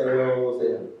yard sales,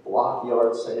 they had block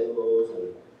yard sales,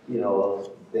 and,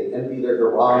 they emptied their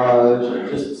garage, and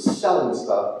just selling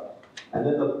stuff. And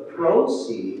then the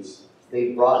proceeds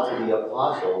they brought to the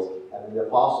apostles, and then the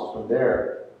apostles from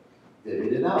there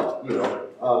divvied it out.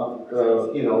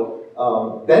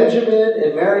 Benjamin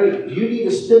and Mary, do you need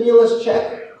a stimulus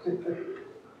check?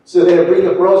 So they would bring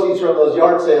the proceeds from those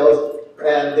yard sales,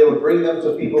 and they would bring them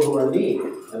to people who were in need.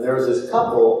 And there was this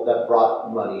couple that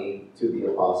brought money to the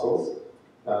apostles.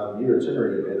 You were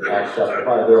turning in Acts chapter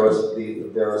 5. There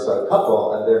was a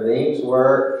couple, and their names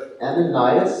were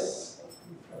Ananias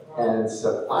and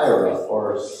Sapphira,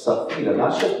 or Sapphira,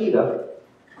 not Shakira.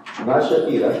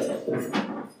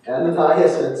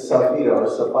 Ananias and Sapphira, or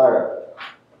Sapphira.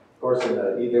 Of course,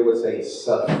 they would say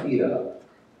Sapphira.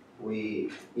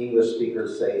 We English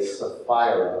speakers say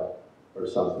Sapphira or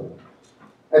something.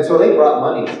 And so they brought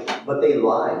money, but they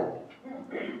lied.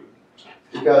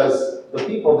 Because the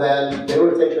people then, they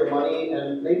would take their money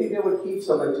and maybe they would keep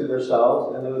some of it to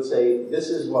themselves and they would say, this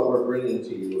is what we're bringing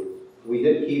to you. We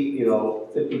did keep,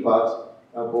 $50,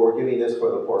 but we're giving this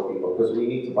for the poor people because we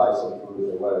need to buy some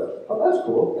food or whatever. Oh, that's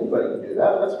cool. Anybody can do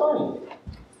that. That's fine.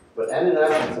 But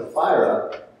Ananias and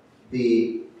Sapphira,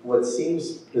 what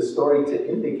seems the story to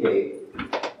indicate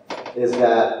is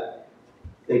that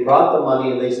they brought the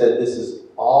money and they said, this is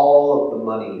all of the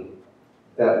money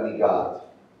that we got.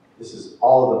 This is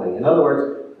all of the money. In other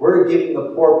words, we're giving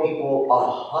the poor people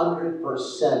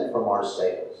 100% from our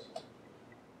sales.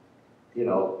 And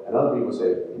other people say,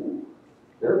 ooh,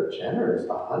 they're generous,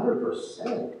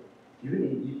 100%.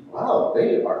 Wow,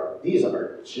 these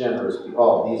are generous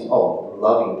people.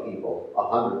 Loving people,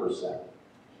 100%.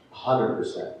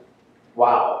 100%.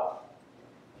 Wow.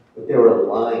 But they were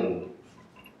lying.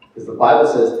 Because the Bible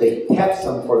says they kept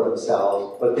some for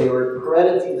themselves, but they were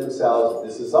crediting themselves,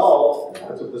 this is all. And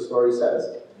that's what the story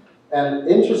says. And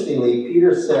interestingly,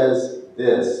 Peter says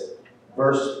this,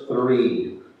 verse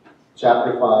 3,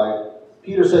 chapter 5.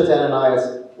 Peter said to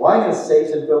Ananias, why has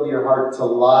Satan filled your heart to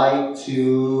lie to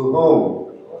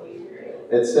whom?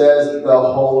 It says the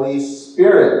Holy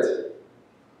Spirit.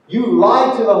 You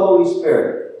lied to the Holy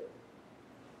Spirit.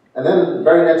 And then the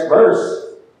very next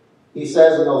verse, he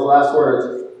says in those last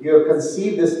words, you have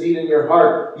conceived this deed in your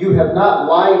heart. You have not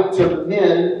lied to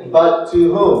men, but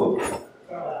to whom?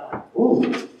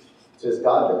 Ooh, says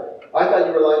God there. I thought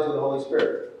you were lying to the Holy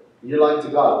Spirit. You're lying to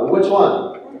God. Well, which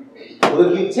one?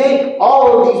 Well, if you take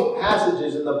all of these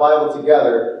passages in the Bible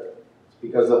together, it's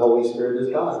because the Holy Spirit is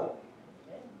God.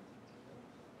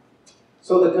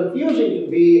 So the confusion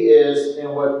can be is in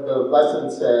what the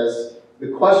lesson says,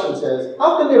 the question says,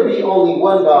 how can there be only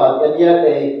one God and yet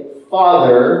a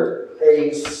Father,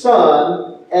 a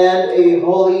Son, and a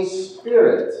Holy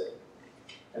Spirit?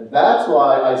 And that's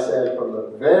why I said from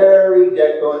the very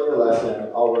get-go in your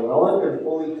lesson, although no one can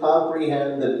fully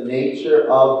comprehend the nature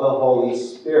of the Holy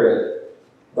Spirit,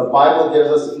 the Bible gives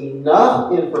us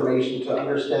enough information to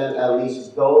understand at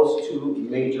least those two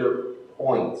major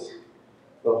points.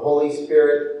 The Holy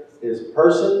Spirit is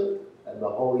person, and the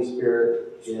Holy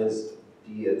Spirit is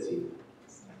deity.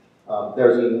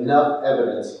 There's enough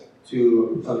evidence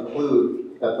to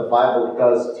conclude that the Bible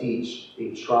does teach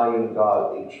a triune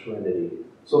God, a Trinity.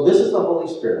 So this is the Holy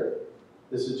Spirit.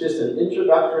 This is just an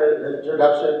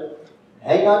introduction.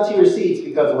 Hang on to your seats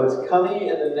because what's coming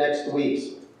in the next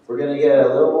weeks, we're going to get a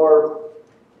little more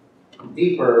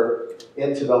deeper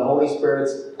into the Holy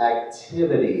Spirit's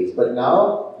activities. But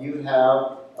now you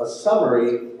have a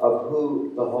summary of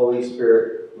who the Holy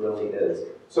Spirit really is.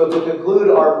 So to conclude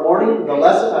our morning, the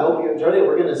lesson, I hope you enjoyed it.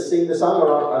 We're going to sing the song.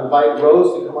 I'll invite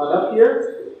Rose to come on up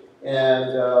here.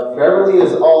 And Beverly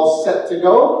is all set to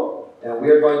go. And we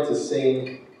are going to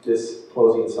sing this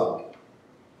closing song.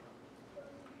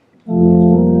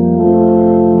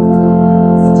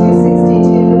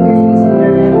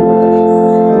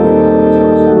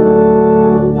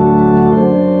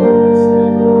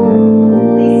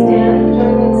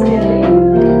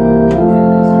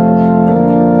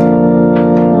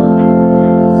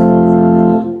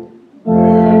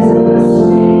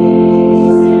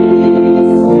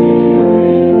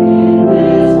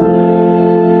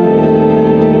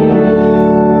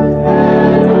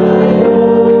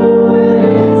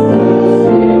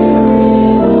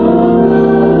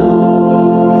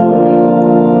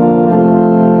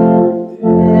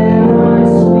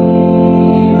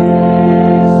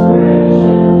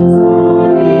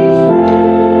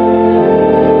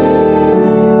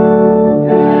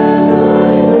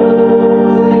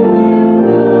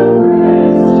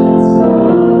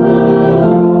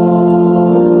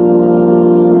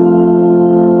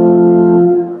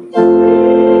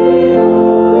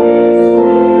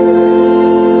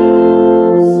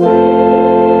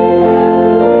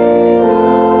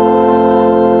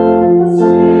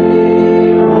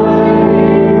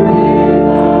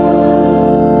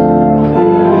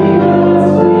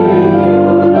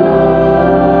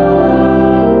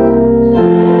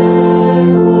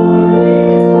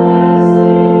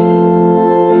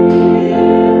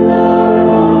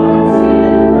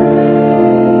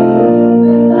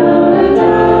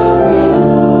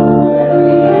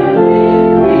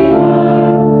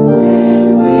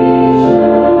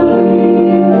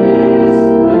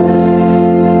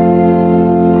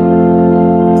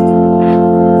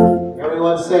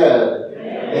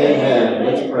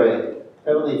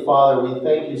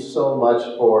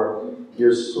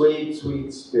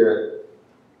 Sweet Spirit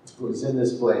who is in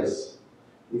this place.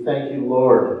 We thank you,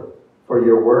 Lord, for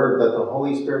your word that the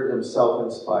Holy Spirit himself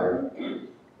inspired,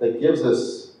 that gives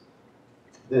us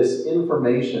this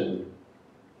information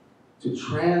to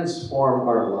transform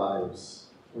our lives.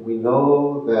 And we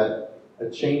know that a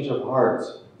change of heart,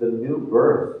 the new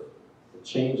birth, the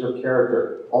change of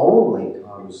character only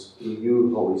comes through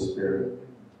you, Holy Spirit.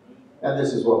 And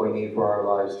this is what we need for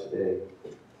our lives today.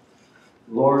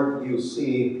 Lord, you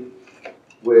see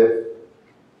with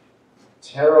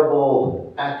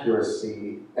terrible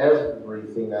accuracy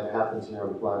everything that happens here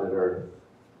on planet Earth.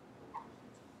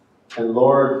 And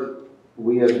Lord,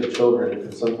 we as the children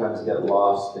can sometimes get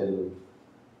lost in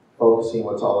focusing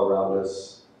what's all around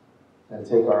us and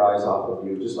take our eyes off of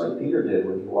you, just like Peter did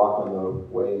when he walked on the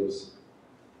waves.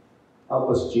 Help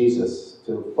us, Jesus,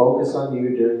 to focus on you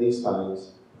during these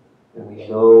times. And we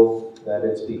know that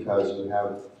it's because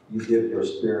you give your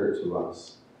Spirit to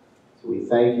us. So we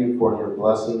thank you for your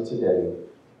blessing today.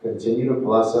 Continue to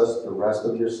bless us the rest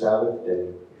of your Sabbath day.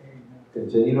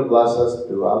 Continue to bless us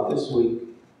throughout this week.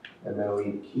 And may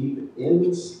we keep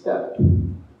in step,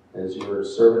 as your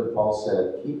servant Paul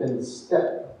said, keep in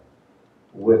step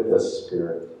with the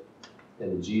Spirit.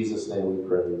 In Jesus' name we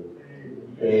pray.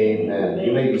 Amen.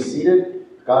 You may be seated.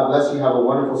 God bless you. Have a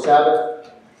wonderful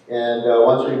Sabbath. And I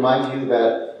want to remind you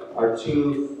that our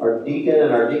deacon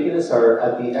and our deaconess are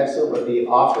at the exit with the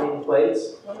offering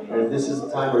plates. And this is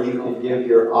the time where you can give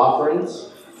your offerings.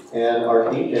 And our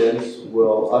deacons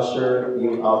will usher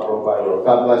you out row by row.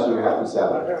 God bless you. Happy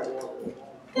Sabbath.